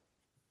again?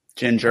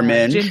 Ginger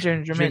Minge.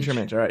 Ginger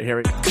Minge. All right, here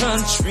we go.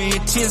 Country,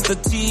 'tis the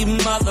tea,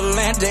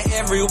 motherland to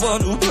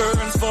everyone who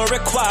burns for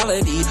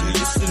equality.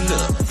 Listen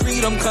up,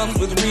 freedom comes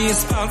with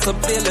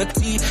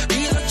responsibility.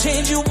 Be the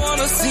change you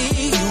wanna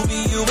see. You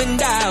be you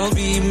and I'll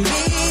be me.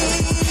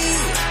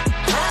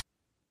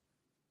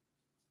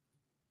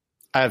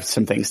 I have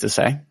some things to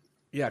say.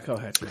 Yeah, go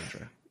ahead,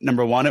 Ginger.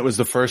 Number one, it was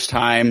the first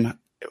time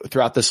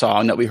throughout the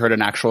song that we heard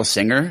an actual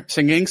singer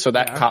singing, so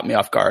that caught me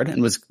off guard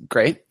and was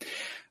great.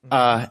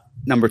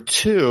 Number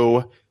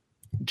two,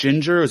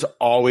 Ginger is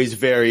always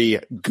very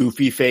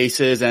goofy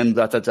faces and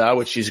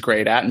which she's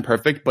great at and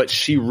perfect, but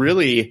she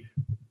really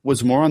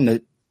was more on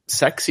the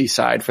sexy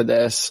side for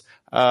this.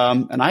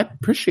 And I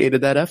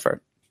appreciated that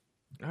effort.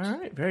 All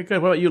right. Very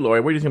good. What about you,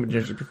 Lori? What do you think of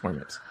Ginger's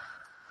performance?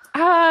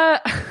 I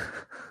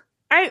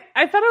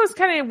thought it was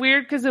kind of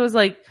weird because it was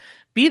like,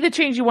 be the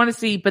change you want to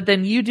see, but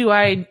then you do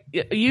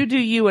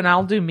you and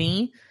I'll do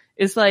me.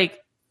 It's like,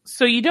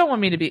 so you don't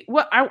want me to be,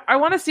 I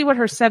want to see what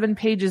her 7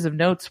 pages of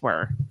notes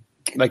were.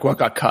 Like what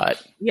got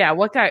cut. Yeah.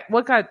 What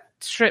got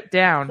stripped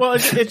down. Well,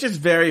 it's just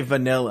very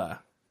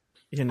vanilla.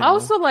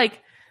 Also, like,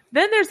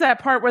 then there's that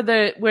part where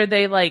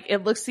they like,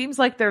 seems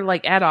like they're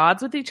like at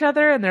odds with each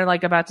other and they're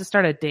like about to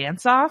start a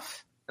dance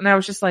off. And I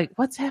was just like,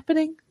 what's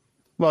happening?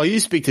 Well, you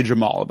speak to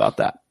Jamal about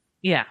that.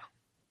 Yeah.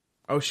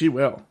 Oh, she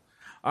will.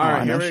 All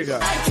right, here we go.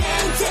 I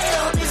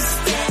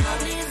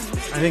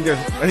think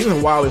it's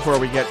a while before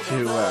we get to.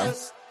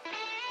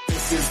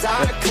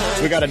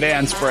 We got a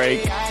dance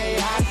break.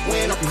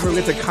 Before we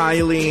get to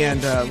Kylie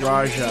and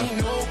Raja,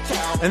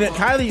 and then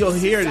Kylie, you'll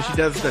hear that she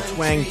does the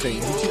twang thing.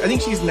 I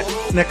think she's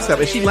next up.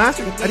 Is she last?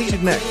 I think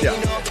she's next. Yeah.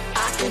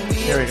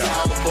 Here we go.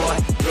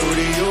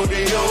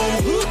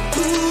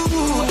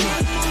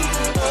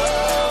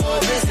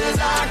 This is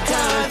our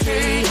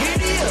country.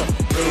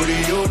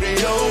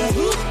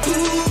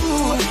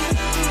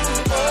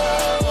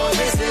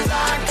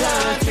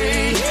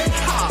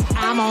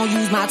 I'm gonna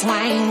use my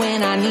twang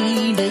when I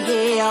need to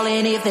yell,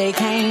 and if they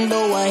can't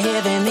lower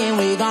heaven, then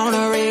we're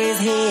gonna raise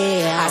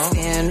hell. I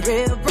stand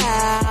real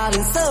proud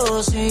and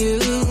so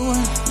should you.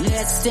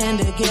 Let's stand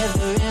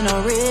together in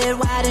a red,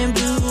 white, and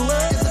blue.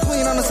 There's a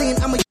queen on the scene.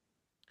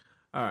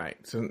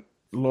 So,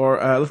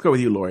 Laura, let's go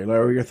with you, Lori.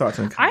 Laura, your thoughts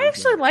on I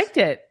actually liked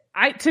it.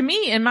 To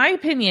me, in my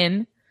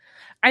opinion,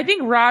 I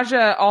think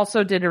Raja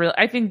also did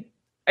I think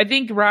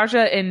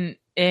Raja and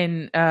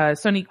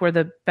Sonique were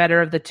the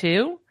better of the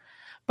two.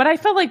 But I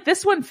felt like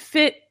this one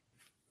fit,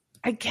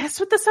 I guess,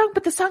 with the song,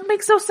 but the song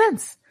makes no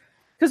sense.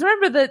 Because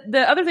remember,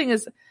 the other thing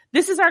is,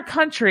 this is our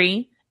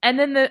country, and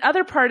then the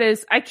other part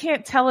is, I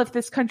can't tell if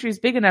this country is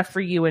big enough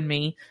for you and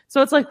me.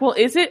 So it's like, well,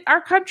 is it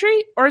our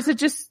country, or is it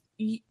just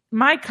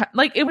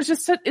like, it was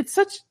just,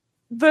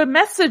 the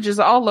message is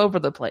all over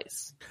the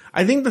place.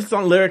 I think the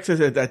song lyrics is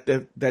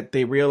that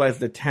they realize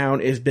the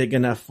town is big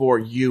enough for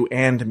you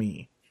and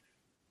me.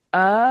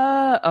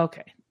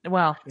 Okay.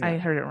 Well, yeah. I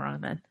heard it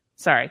wrong then.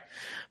 Sorry.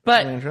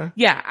 But Salandra?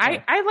 Yeah,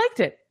 I liked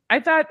it. I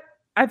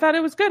thought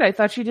it was good. I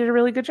thought she did a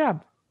really good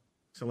job.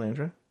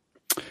 Salandra?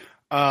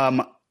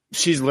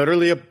 She's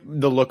literally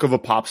the look of a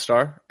pop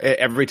star.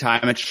 Every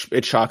time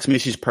it shocks me.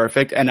 She's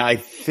perfect. And I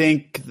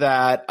think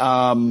that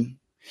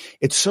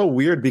it's so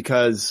weird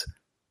because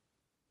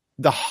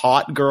the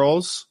hot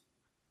girls,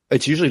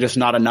 it's usually just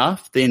not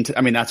enough.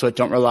 That's what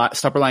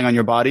stop relying on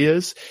your body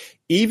is.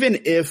 Even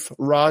if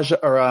Raja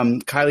or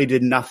Kylie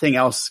did nothing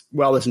else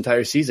well this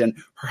entire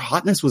season, her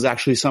hotness was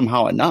actually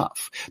somehow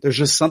enough. There's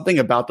just something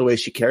about the way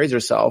she carries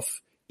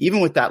herself,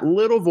 even with that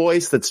little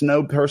voice that's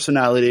no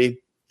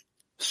personality,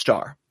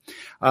 star.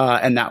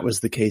 And that was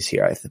the case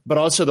here. But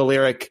also the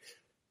lyric,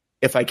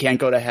 if I can't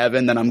go to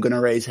heaven, then I'm going to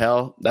raise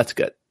hell. That's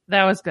good.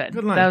 That was good.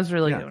 That was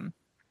really good.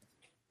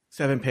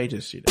 7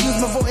 pages she did.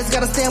 Use my voice,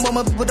 gotta stand while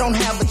my people don't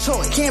have a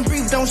choice. Can't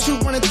breathe, don't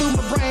shoot, running through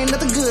my brain.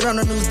 Nothing good on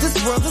the news,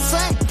 this world's the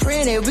same.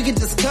 Praying that we can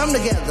just come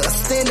together,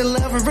 stand in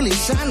love and really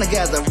shine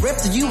together. Rep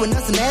to you and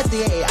us and at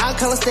the A. Our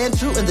colors stand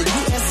true in the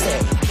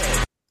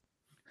USA.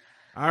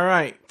 All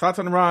right. Thoughts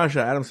on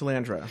Raja, Adam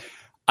Salandra?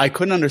 I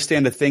couldn't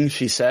understand a thing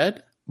she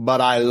said, but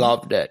I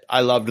loved it.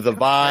 I loved the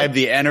vibe,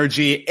 the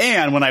energy,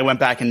 and when I went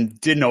back and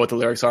didn't know what the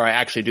lyrics are, I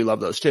actually do love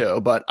those too.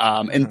 But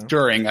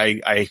during,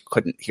 I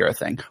couldn't hear a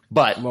thing.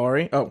 But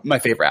Lori? Oh, my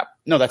favorite rap.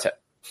 No, that's it.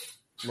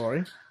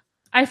 Lori?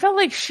 I felt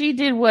like she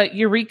did what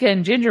Eureka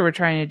and Ginger were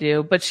trying to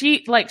do, but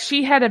she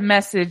had a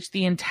message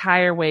the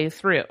entire way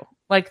through.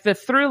 Like the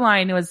through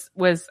line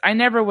was I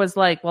never was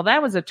like, well,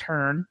 that was a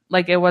turn,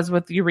 like it was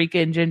with Eureka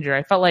and Ginger.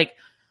 I felt like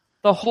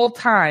the whole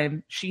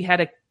time she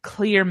had a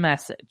clear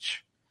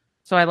message.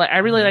 So I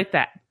really like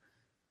that.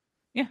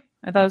 Yeah,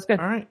 I thought it was good.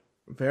 All right.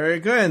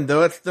 Very good.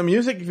 Though it's the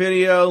music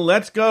video,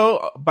 let's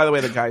go. By the way,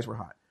 the guys were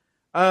hot.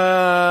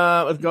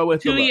 Let's go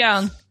with Too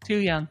young.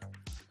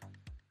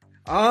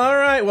 All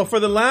right. Well, for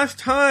the last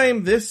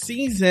time this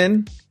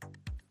season,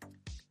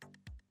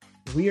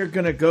 we are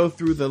going to go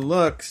through the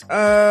looks.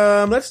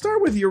 Let's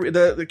start with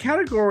the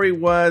category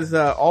was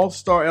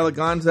All-Star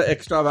Eleganza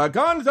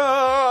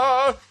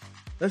Extravaganza.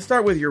 Let's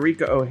start with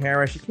Eureka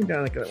O'Hara. She came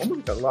down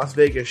almost like a Las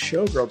Vegas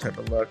showgirl type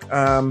of look.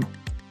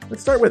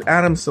 Let's start with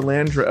Adam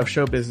Salandra of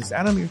Show Business.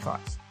 Adam, your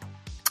thoughts?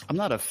 I'm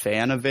not a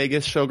fan of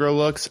Vegas showgirl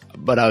looks,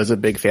 but I was a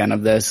big fan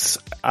of this.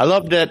 I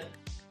loved it,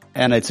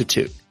 and it's a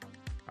 2.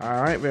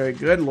 All right, very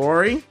good.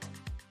 Lori?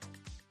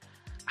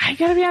 I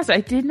gotta be honest,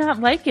 I did not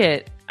like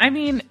it. I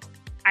mean,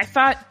 I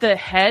thought the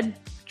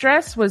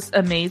headdress was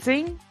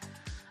amazing.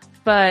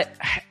 But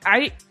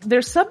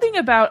there's something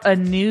about a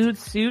nude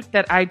suit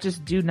that I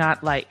just do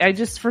not like.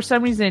 For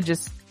some reason, it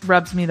just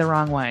rubs me the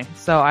wrong way.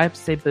 So I have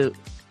to say boot.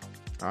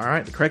 All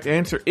right. The correct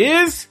answer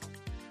is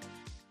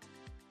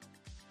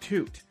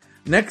toot.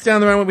 Next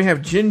down the round, we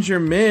have Ginger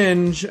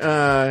Minge,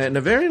 in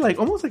a very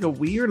almost like a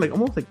weird,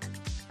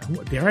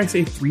 dare I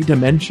say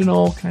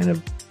 3-dimensional kind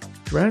of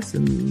dress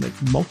and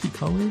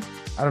multicolored.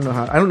 I don't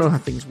know how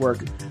things work.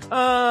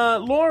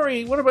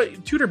 Lori, what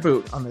about Tudor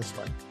boot on this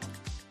one?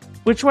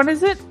 Which one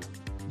is it?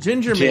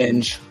 Ginger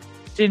Minge.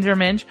 Ginger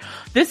Minge.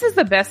 This is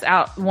the best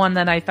one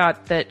that I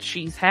thought that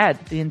she's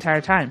had the entire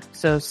time.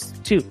 So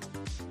 2.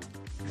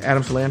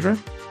 Adam Salandra?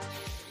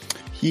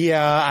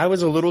 Yeah, I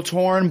was a little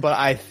torn, but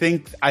I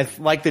think I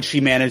like that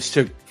she managed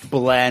to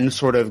blend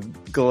sort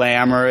of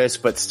glamorous,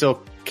 but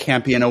still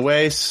campy in a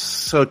way.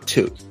 So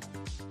 2.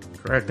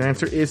 Correct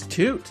answer is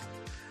toot.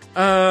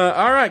 All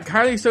right,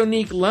 Kylie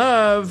Sonique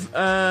Love,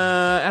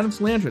 Adam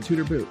Salandra,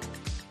 Tudor boot.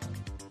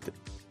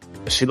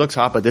 She looks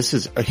hot, but this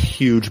is a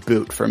huge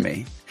boot for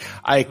me.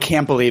 I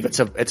can't believe it's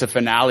a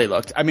finale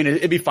look. I mean,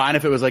 it'd be fine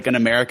if it was like an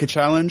America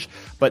challenge,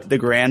 but the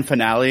grand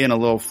finale in a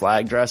little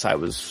flag dress, I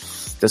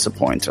was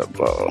disappointed.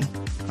 Whoa.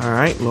 All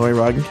right, Lori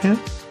Roggenkamp.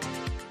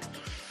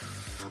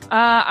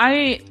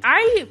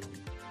 I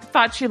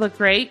thought she looked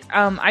great.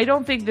 I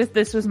don't think that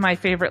this was my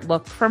favorite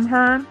look from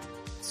her.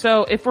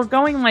 So if we're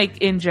going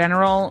in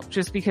general,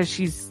 just because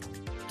she's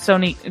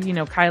Sony,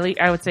 Kylie,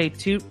 I would say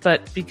toot,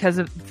 but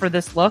for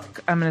this look,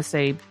 I'm going to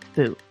say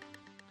boot.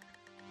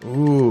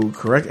 Ooh,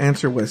 correct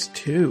answer was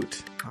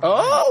toot.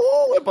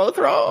 Oh, we're both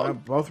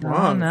wrong. Both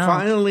wrong. No.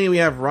 Finally, we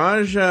have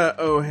Raja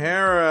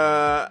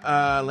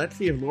O'Hara. Let's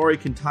see if Lori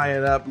can tie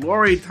it up.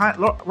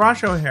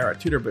 Raja O'Hara,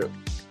 Tudor boot.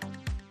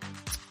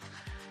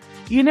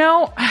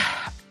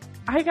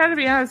 I gotta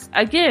be honest.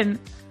 Again,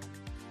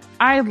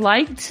 I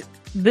liked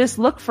this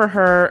look for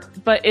her,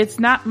 but it's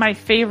not my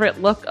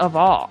favorite look of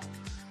all.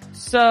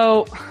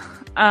 So,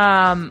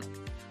 I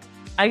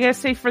gotta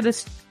say for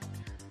this,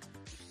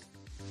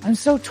 I'm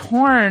so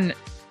torn.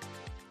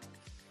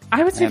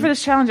 I would say for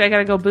this challenge, I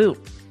gotta go Boo.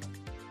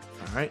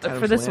 All right.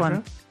 For this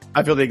one.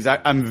 I feel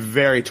I'm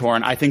very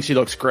torn. I think she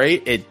looks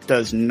great. It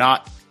does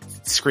not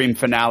scream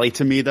finale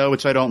to me though,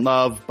 which I don't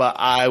love, but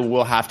I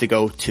will have to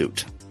go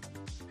Toot.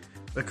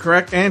 The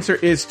correct answer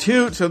is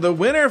Toot. So the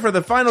winner for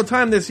the final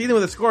time this season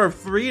with a score of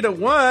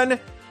 3-1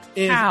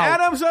 is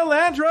Adam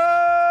Salandra.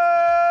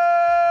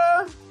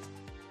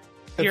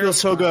 It feels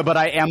so good, but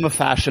I am a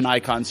fashion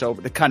icon, so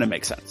it kind of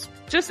makes sense.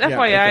 Just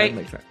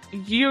FYI,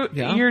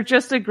 you're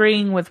just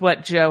agreeing with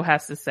what Joe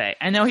has to say.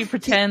 I know he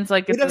pretends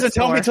like it's he doesn't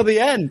tell me till the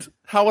end.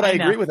 How would I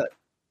agree with it?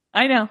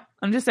 I know.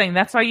 I'm just saying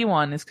that's why you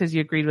won, is because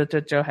you agreed with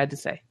what Joe had to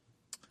say.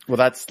 Well,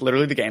 that's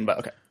literally the game, but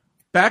okay.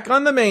 Back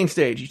on the main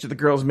stage, each of the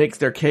girls makes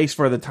their case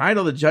for the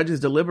title, the judges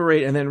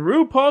deliberate, and then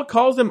RuPaul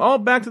calls them all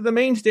back to the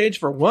main stage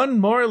for one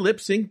more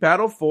lip-sync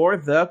battle for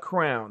the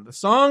crown. The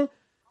song,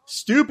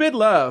 Stupid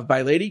Love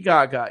by Lady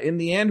Gaga. In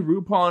the end,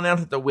 RuPaul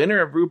announced that the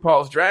winner of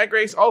RuPaul's Drag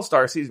Race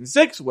All-Star Season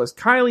 6 was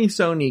Kylie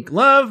Sonique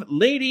Love.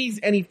 Ladies,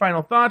 any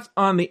final thoughts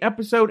on the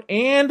episode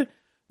and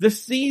the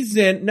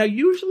season? Now,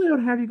 usually I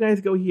would have you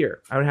guys go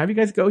here.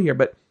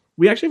 But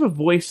we actually have a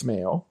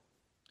voicemail.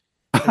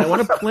 And I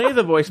want to play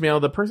the voicemail.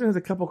 The person has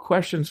a couple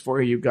questions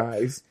for you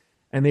guys,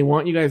 and they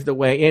want you guys to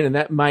weigh in, and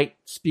that might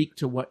speak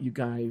to what you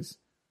guys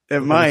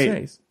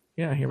say.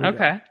 Yeah, here we go.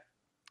 Okay.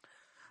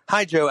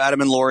 Hi, Joe,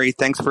 Adam, and Lori.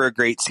 Thanks for a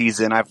great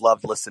season. I've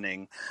loved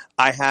listening.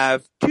 I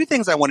have two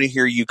things I want to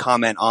hear you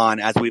comment on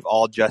as we've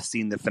all just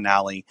seen the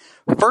finale.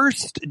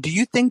 First, do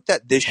you think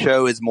that this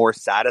show is more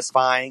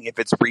satisfying if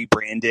it's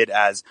rebranded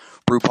as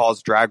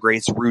RuPaul's Drag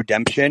Race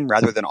Redemption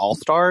rather than All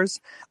Stars?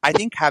 I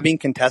think having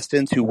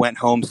contestants who went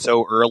home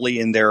so early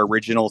in their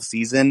original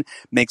season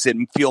makes it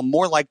feel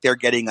more like they're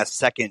getting a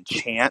second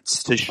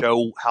chance to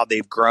show how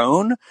they've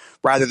grown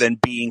rather than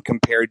being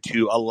compared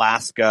to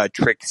Alaska,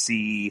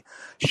 Trixie,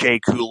 Shea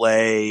Coulee,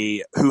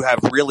 who have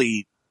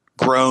really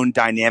grown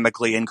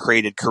dynamically and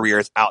created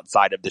careers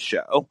outside of the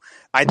show.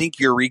 I think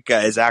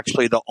Eureka is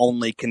actually the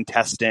only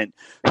contestant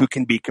who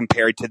can be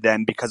compared to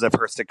them because of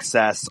her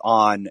success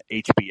on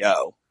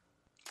HBO.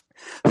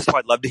 So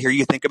I'd love to hear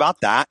you think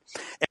about that.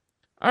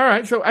 All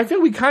right, so I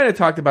feel we kind of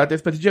talked about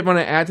this, but did you want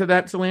to add to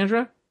that,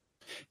 Salandra?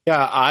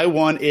 Yeah, I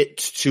want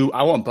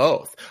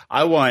both.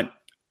 I want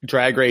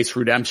Drag Race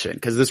Redemption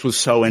because this was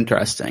so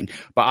interesting,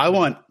 but I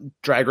want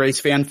Drag Race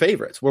fan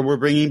favorites where we're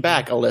bringing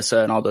back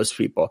Alyssa and all those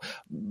people.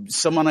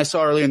 Someone I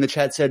saw earlier in the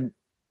chat said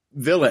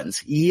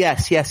villains.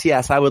 Yes,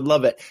 I would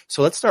love it.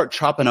 So let's start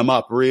chopping them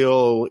up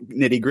real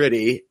nitty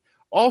gritty.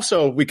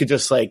 Also, we could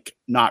just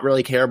not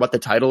really care what the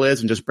title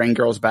is and just bring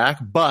girls back,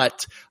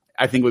 but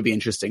I think it would be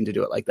interesting to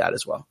do it like that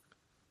as well.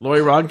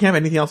 Lori Rodkamp,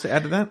 anything else to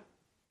add to that?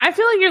 I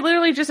feel like you're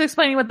literally just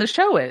explaining what the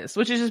show is,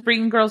 which is just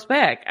bringing girls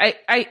back.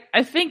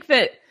 I think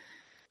that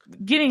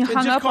getting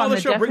hung up on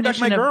the show, Bring Back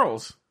My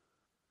Girls.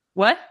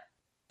 What?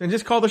 Then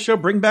just call the show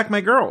Bring Back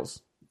My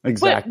Girls.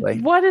 Exactly.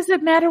 What does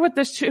it matter what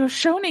the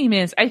show name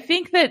is? I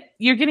think that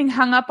you're getting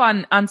hung up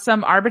on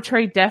some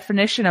arbitrary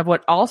definition of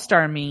what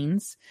All-Star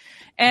means.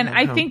 And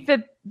I think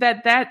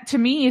that to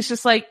me is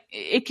just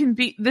it can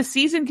be, the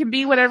season can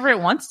be whatever it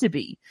wants to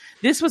be.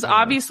 This was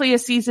obviously a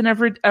season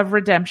of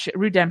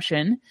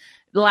redemption.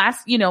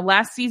 Last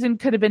season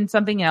could have been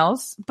something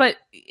else, but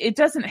it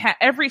doesn't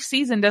every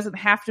season doesn't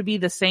have to be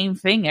the same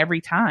thing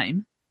every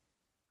time.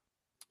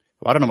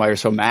 Well, I don't know why you're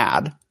so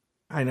mad.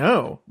 I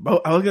know.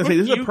 But I was going to say,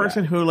 this is a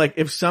person who,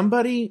 if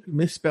somebody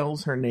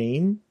misspells her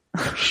name,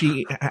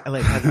 she, has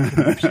a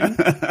connection.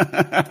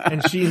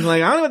 And she's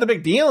like, I don't know what the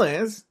big deal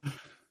is.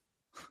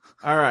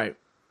 All right.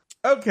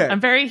 Okay.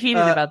 I'm very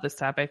heated about this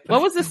topic.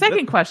 What was the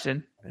second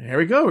question? Here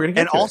we go. We're gonna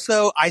get to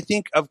also, it. I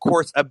think, of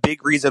course, a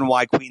big reason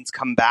why queens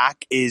come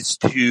back is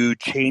to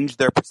change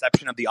their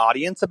perception of the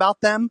audience about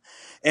them.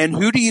 And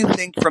who do you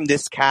think from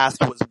this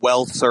cast was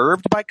well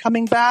served by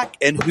coming back,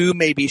 and who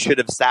maybe should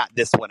have sat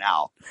this one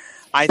out?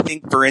 I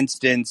think, for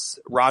instance,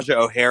 Raja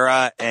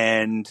O'Hara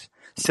and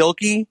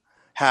Silky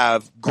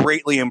have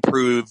greatly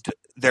improved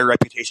their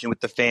reputation with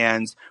the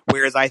fans,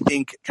 whereas I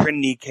think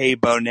Trinity K.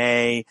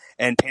 Bonet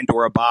and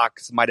Pandora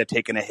Box might have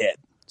taken a hit.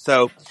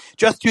 So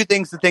just two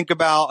things to think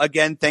about.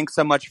 Again, thanks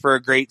so much for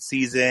a great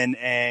season,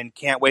 and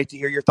can't wait to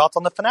hear your thoughts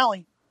on the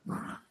finale.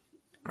 All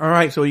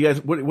right. So you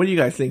guys, what do you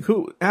guys think?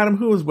 Adam,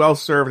 who was well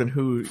served and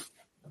who?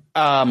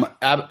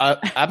 I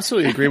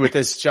absolutely agree with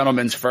this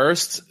gentleman's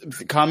first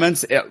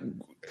comments.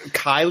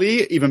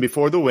 Kylie, even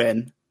before the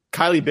win.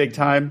 Kylie, big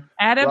time.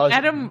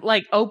 Adam,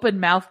 open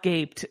mouth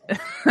gaped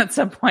at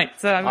some point.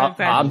 So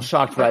I'm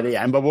shocked by the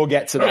end, but we'll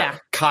get to that. Yeah.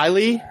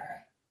 Kylie,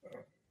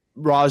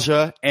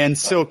 Raja, and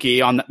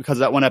Silky because of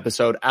that one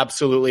episode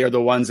absolutely are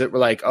the ones that were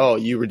like, oh,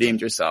 you redeemed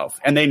yourself.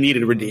 And they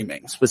needed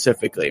redeeming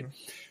specifically.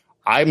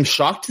 I'm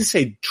shocked to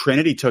say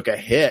Trinity took a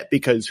hit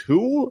because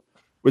who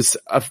was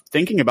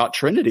thinking about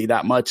Trinity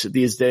that much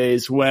these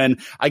days when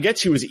I get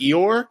she was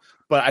Eeyore,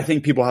 but I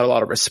think people had a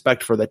lot of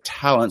respect for the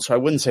talent. So I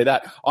wouldn't say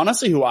that.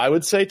 Honestly, who I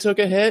would say took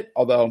a hit,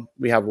 although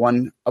we have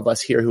one of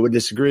us here who would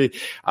disagree,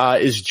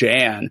 is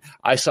Jan.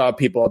 I saw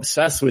people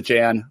obsessed with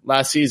Jan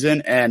last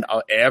season, and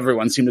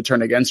everyone seemed to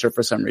turn against her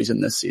for some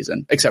reason this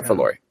season, except for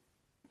Lori.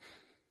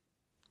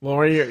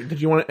 Lori, did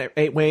you want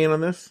to weigh in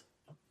on this?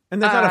 And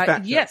that's not a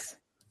fact check. Yes.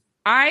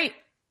 I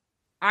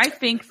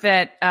think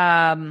that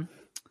I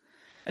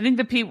think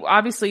the people,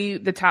 obviously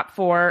the top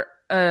four,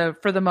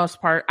 for the most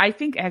part, I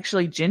think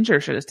actually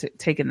Ginger should have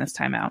taken this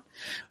time out,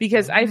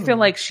 because I feel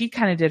like she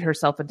kind of did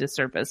herself a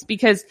disservice,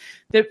 because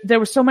there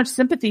was so much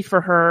sympathy for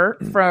her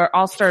for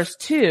All Stars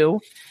 2.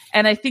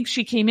 And I think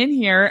she came in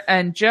here,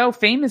 and Joe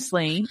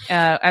famously,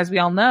 as we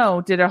all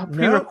know, did a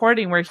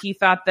pre-recording where he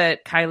thought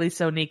that Kylie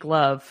Sonique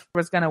Love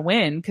was going to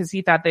win because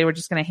he thought they were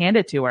just going to hand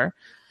it to her.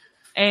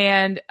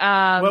 And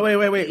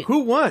wait, who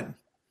won?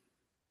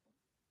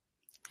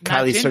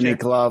 Kylie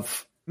Sonique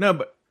Love. No,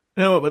 but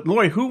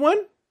Lori, who won?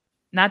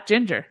 Not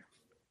Ginger.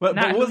 But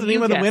what was the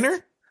name of the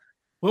winner?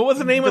 What was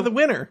the name of the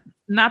winner?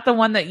 Not the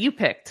one that you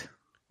picked.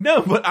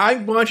 No, but I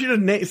want you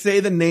to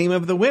say the name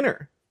of the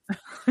winner.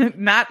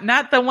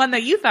 not the one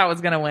that you thought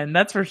was going to win.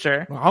 That's for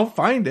sure. Well, I'll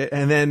find it,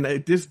 and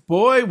then this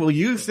boy will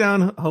you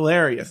sound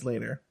hilarious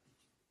later.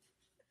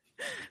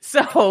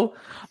 So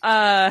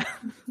I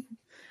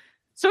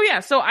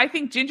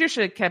think Ginger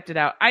should have kept it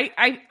out.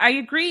 I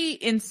agree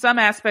in some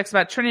aspects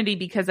about Trinity,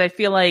 because I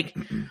feel like,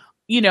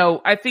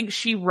 I think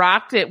she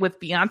rocked it with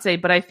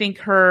Beyonce, but I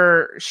think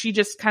she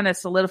just kind of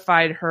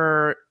solidified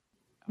her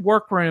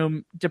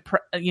workroom,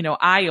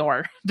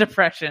 Eeyore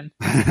depression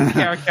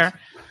character.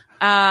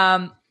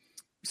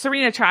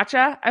 Serena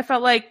Chacha, I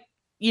felt like,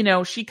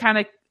 she kind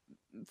of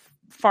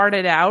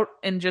farted out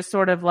and just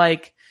sort of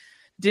like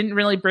didn't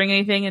really bring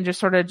anything, and just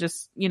sort of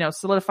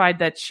solidified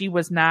that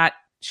she's not,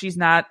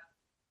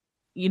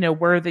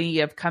 worthy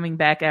of coming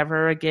back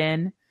ever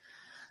again.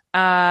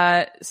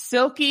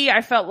 Silky,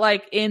 I felt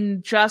like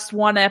in just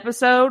one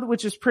episode,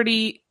 which is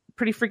pretty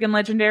freaking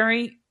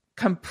legendary,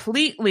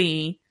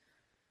 completely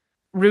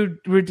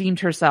redeemed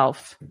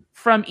herself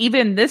from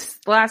even this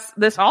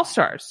All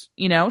Stars.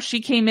 She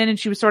came in and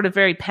she was sort of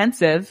very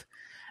pensive,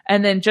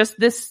 and then just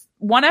this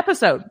one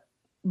episode,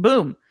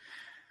 boom.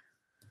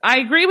 I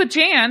agree with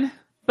Jan,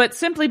 but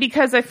simply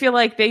because I feel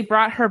like they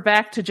brought her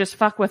back to just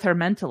fuck with her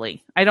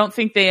mentally. I don't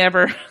think they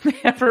ever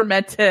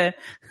meant to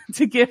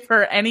give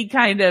her any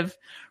kind of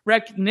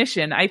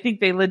recognition. I think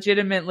they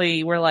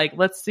legitimately were like,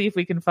 let's see if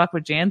we can fuck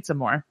with Jan some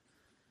more.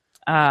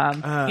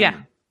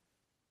 Yeah.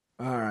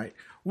 All right.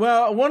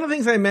 Well, one of the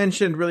things I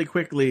mentioned really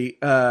quickly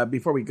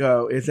before we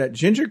go is that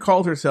Ginger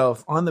called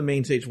herself on the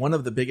main stage one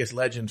of the biggest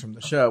legends from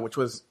the show, which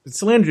was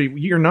Solandri.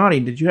 You're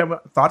nodding. Did you have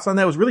thoughts on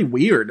that? It was really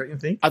weird, don't you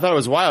think? I thought it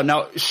was wild.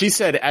 Now, she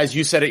said, as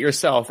you said it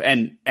yourself,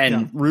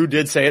 and Rue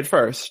did say it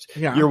first,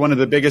 you're one of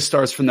the biggest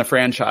stars from the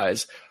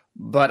franchise.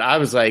 But I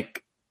was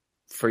like,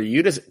 for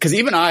you to, because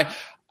even I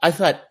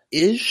thought,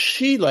 is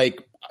she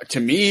like, to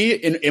me,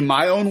 in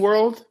my own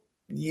world,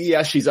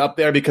 yeah, she's up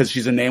there because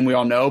she's a name we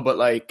all know, but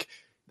like,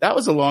 that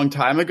was a long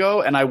time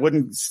ago, and I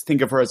wouldn't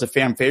think of her as a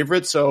fan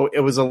favorite. So it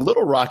was a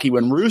little rocky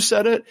when Rue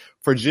said it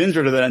for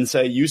Ginger to then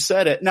say, you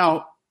said it.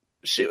 Now,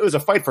 it was a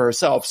fight for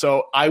herself.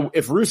 So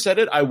if Rue said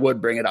it, I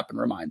would bring it up and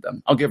remind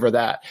them. I'll give her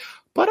that.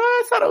 But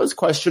I thought it was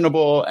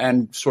questionable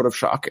and sort of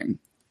shocking.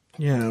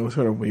 Yeah, it was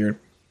sort of weird.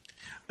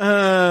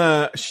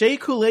 Shea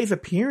Coulee's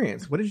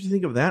appearance. What did you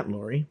think of that,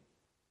 Lori?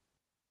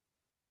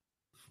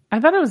 I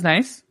thought it was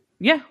nice.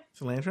 Yeah.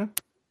 Solandra?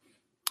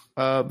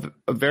 A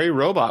very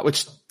robot,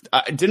 which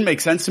didn't make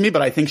sense to me,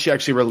 but I think she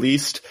actually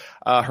released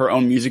her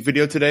own music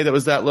video today that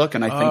was that look,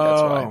 and I think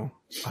that's why.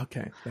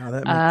 Okay. Now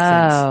that makes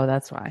sense. Oh,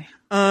 that's why.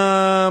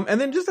 And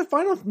then just a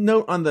final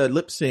note on the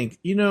lip sync.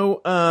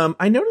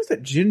 I noticed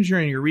that Ginger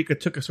and Eureka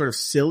took a sort of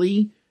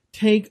silly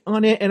take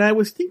on it, and I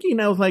was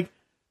like,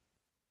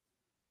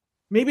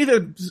 maybe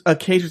there's a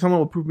case where someone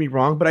will prove me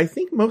wrong, but I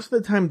think most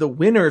of the time the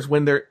winners,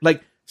 when they're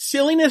like,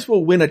 silliness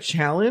will win a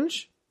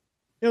challenge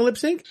in a lip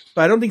sync,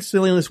 but I don't think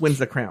silliness wins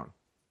the crown.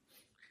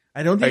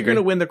 I don't think you're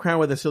going to win the crown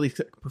with a silly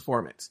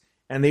performance.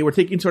 And they were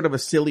taking sort of a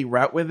silly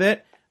route with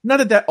it.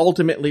 Not that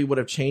ultimately would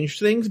have changed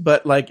things,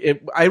 but like,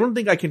 I don't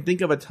think I can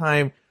think of a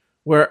time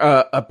where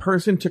a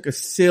person took a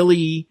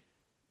silly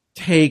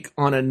take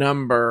on a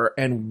number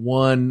and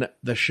won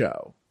the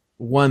show,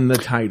 won the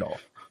title.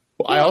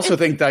 Well, I also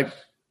think that,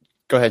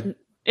 go ahead.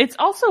 It's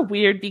also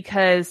weird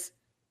because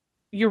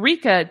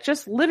Eureka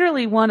just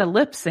literally won a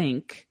lip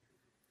sync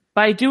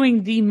by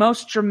doing the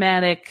most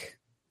dramatic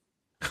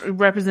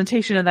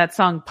representation of that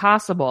song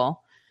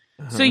possible.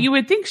 So you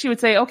would think she would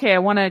say, okay, I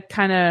want to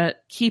kind of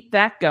keep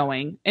that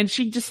going. And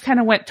she just kind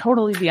of went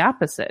totally the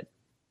opposite.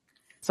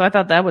 So I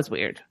thought that was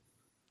weird.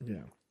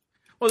 Yeah.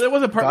 Well, there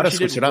was a part where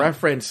she did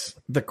reference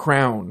the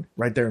crown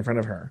right there in front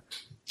of her.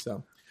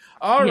 So,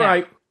 all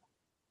right.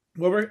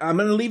 Well, I'm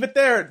going to leave it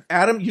there.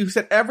 Adam, you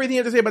said everything you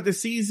have to say about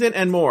this season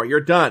and more.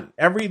 You're done.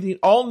 Everything,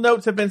 all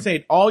notes have been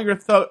said. All your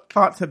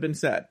thoughts have been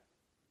said.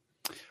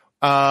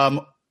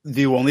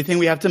 The only thing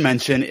we have to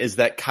mention is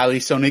that Kylie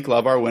Sonique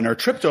Love, our winner,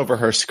 tripped over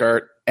her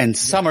skirt and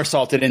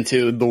somersaulted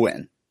into the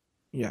win.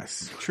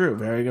 Yes, true.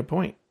 Very good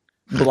point.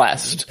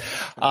 Blessed.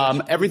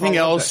 Everything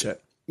else,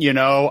 you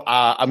know,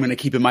 I'm going to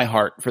keep in my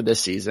heart for this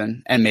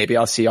season, and maybe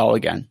I'll see y'all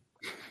again.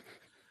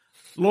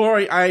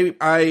 Lori, I'm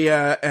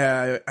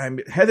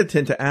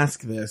hesitant to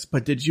ask this,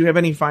 but did you have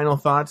any final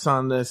thoughts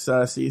on this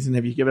season?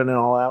 Have you given it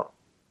all out?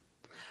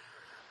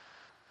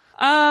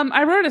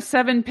 I wrote a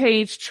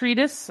 7-page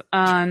treatise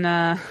on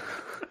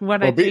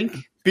what I think.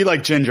 Be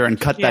like Ginger and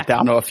cut that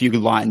down to a few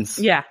lines.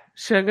 Yeah.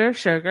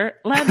 Sugar,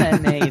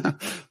 lemonade.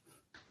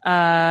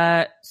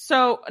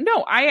 So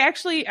no, I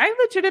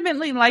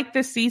legitimately like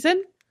this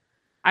season.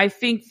 I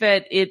think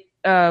that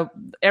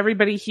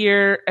everybody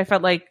here, I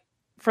felt like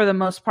for the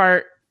most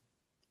part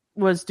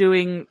was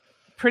doing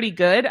pretty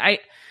good.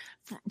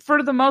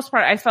 For the most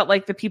part, I felt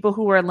like the people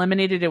who were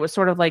eliminated, it was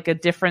sort of like a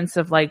difference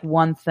of like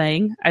one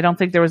thing. I don't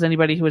think there was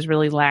anybody who was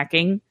really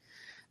lacking.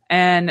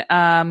 And,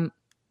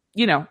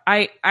 you know,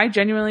 I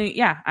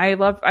genuinely, I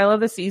love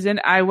the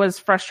season. I was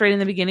frustrated in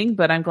the beginning,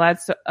 but I'm glad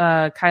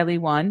Kylie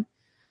won.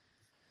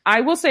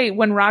 I will say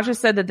when Raja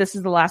said that this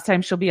is the last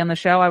time she'll be on the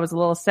show, I was a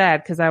little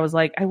sad because I was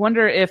like, I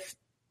wonder if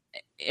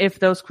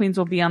those queens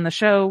will be on the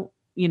show,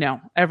 you know,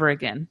 ever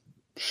again.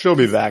 She'll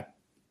be back.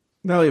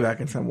 They'll be back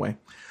in some way.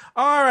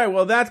 All right,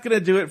 well, that's going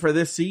to do it for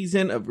this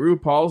season of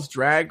RuPaul's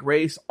Drag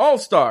Race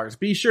All-Stars.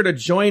 Be sure to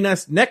join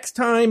us next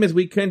time as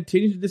we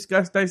continue to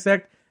discuss,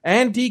 dissect,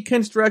 and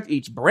deconstruct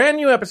each brand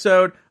new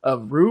episode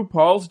of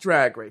RuPaul's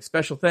Drag Race.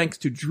 Special thanks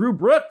to Drew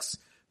Brooks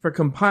for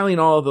compiling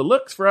all of the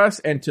looks for us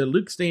and to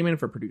Luke Stamen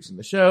for producing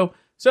the show.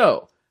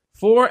 So,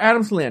 for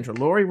Adam Salandra,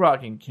 Lori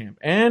Roggenkamp,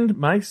 and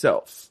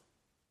myself,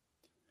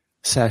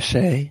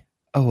 sashay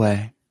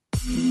away.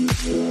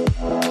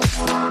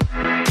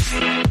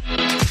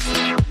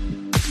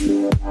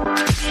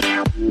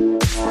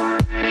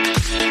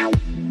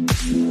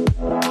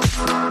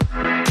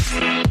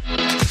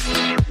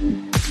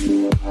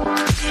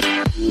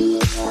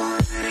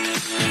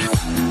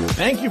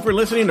 Thank you for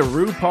listening to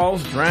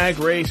RuPaul's Drag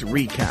Race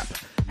Recap.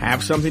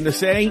 Have something to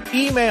say?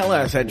 Email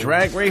us at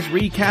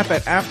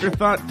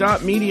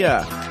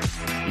dragracerecap@afterthought.media.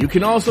 You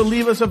can also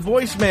leave us a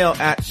voicemail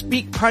at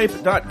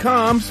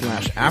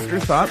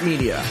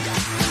speakpipe.com/afterthoughtmedia.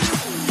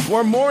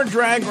 For more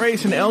Drag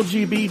Race and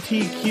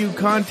LGBTQ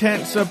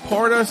content,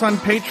 support us on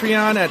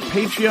Patreon at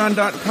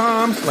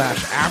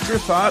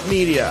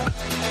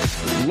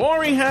patreon.com/afterthoughtmedia.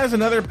 Lori has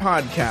another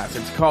podcast.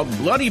 It's called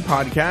Bloody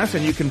Podcast,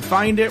 and you can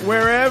find it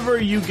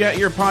wherever you get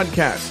your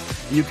podcasts.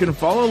 You can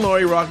follow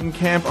Lori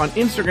Roggenkamp on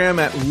Instagram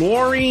at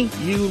Lori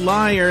You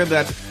Liar.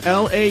 That's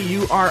Lauri,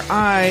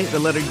 the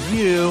letter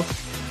U,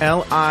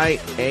 Liar.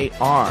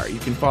 You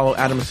can follow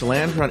Adam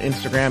Salandra on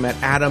Instagram at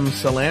Adam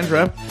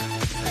Salandra.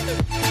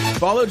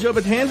 Follow Joe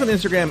Batance on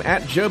Instagram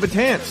at Joe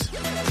Batance.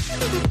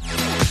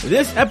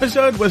 This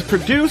episode was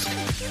produced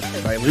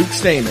by Luke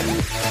Stamen.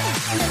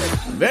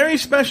 Very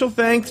special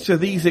thanks to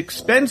these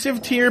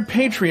expensive tier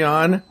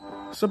Patreon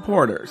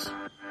supporters: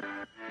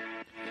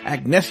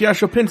 Agnesia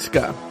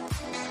Shopinska,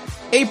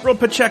 April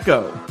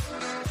Pacheco,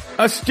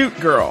 Astute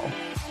Girl,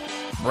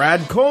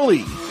 Brad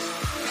Coley,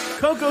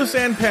 Coco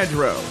San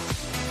Pedro,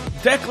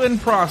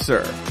 Declan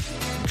Prosser,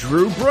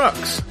 Drew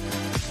Brooks,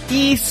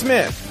 E.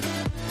 Smith,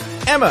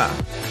 Emma,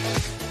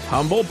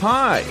 Humble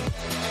Pie,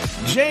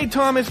 J.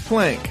 Thomas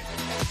Plank,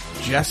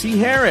 Jesse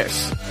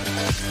Harris,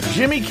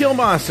 Jimmy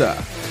Kilmasa,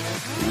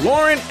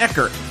 Lauren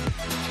Eckert,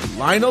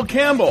 Lionel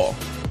Campbell,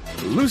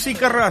 Lucy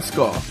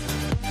Carrasco,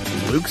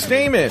 Luke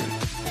Stamen,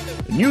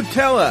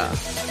 Nutella,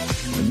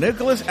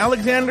 Nicholas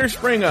Alexander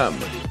Springham,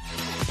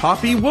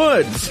 Poppy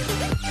Woods,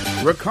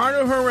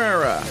 Ricardo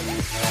Herrera,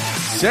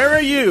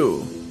 Sarah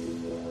Yu,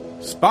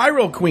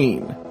 Spiral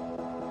Queen,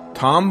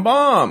 Tom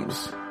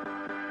Bombs,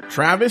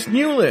 Travis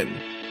Newland,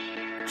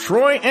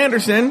 Troy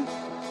Anderson,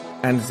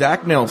 and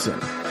Zach Nelson.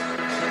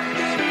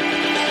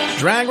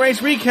 Drag Race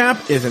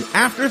Recap is an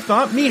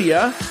Afterthought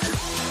Media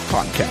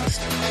podcast.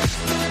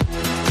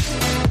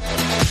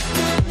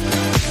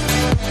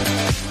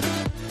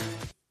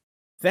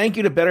 Thank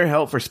you to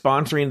BetterHelp for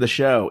sponsoring the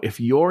show. If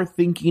you're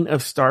thinking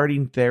of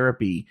starting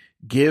therapy,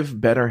 give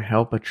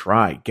BetterHelp a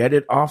try. Get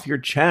it off your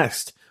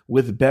chest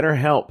with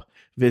BetterHelp.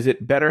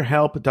 Visit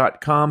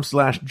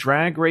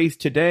BetterHelp.com/dragrace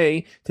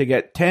today to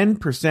get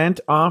 10%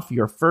 off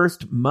your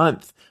first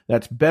month.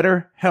 That's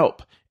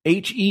BetterHelp,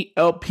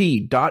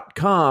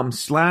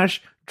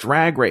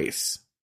 HELP.com/dragrace.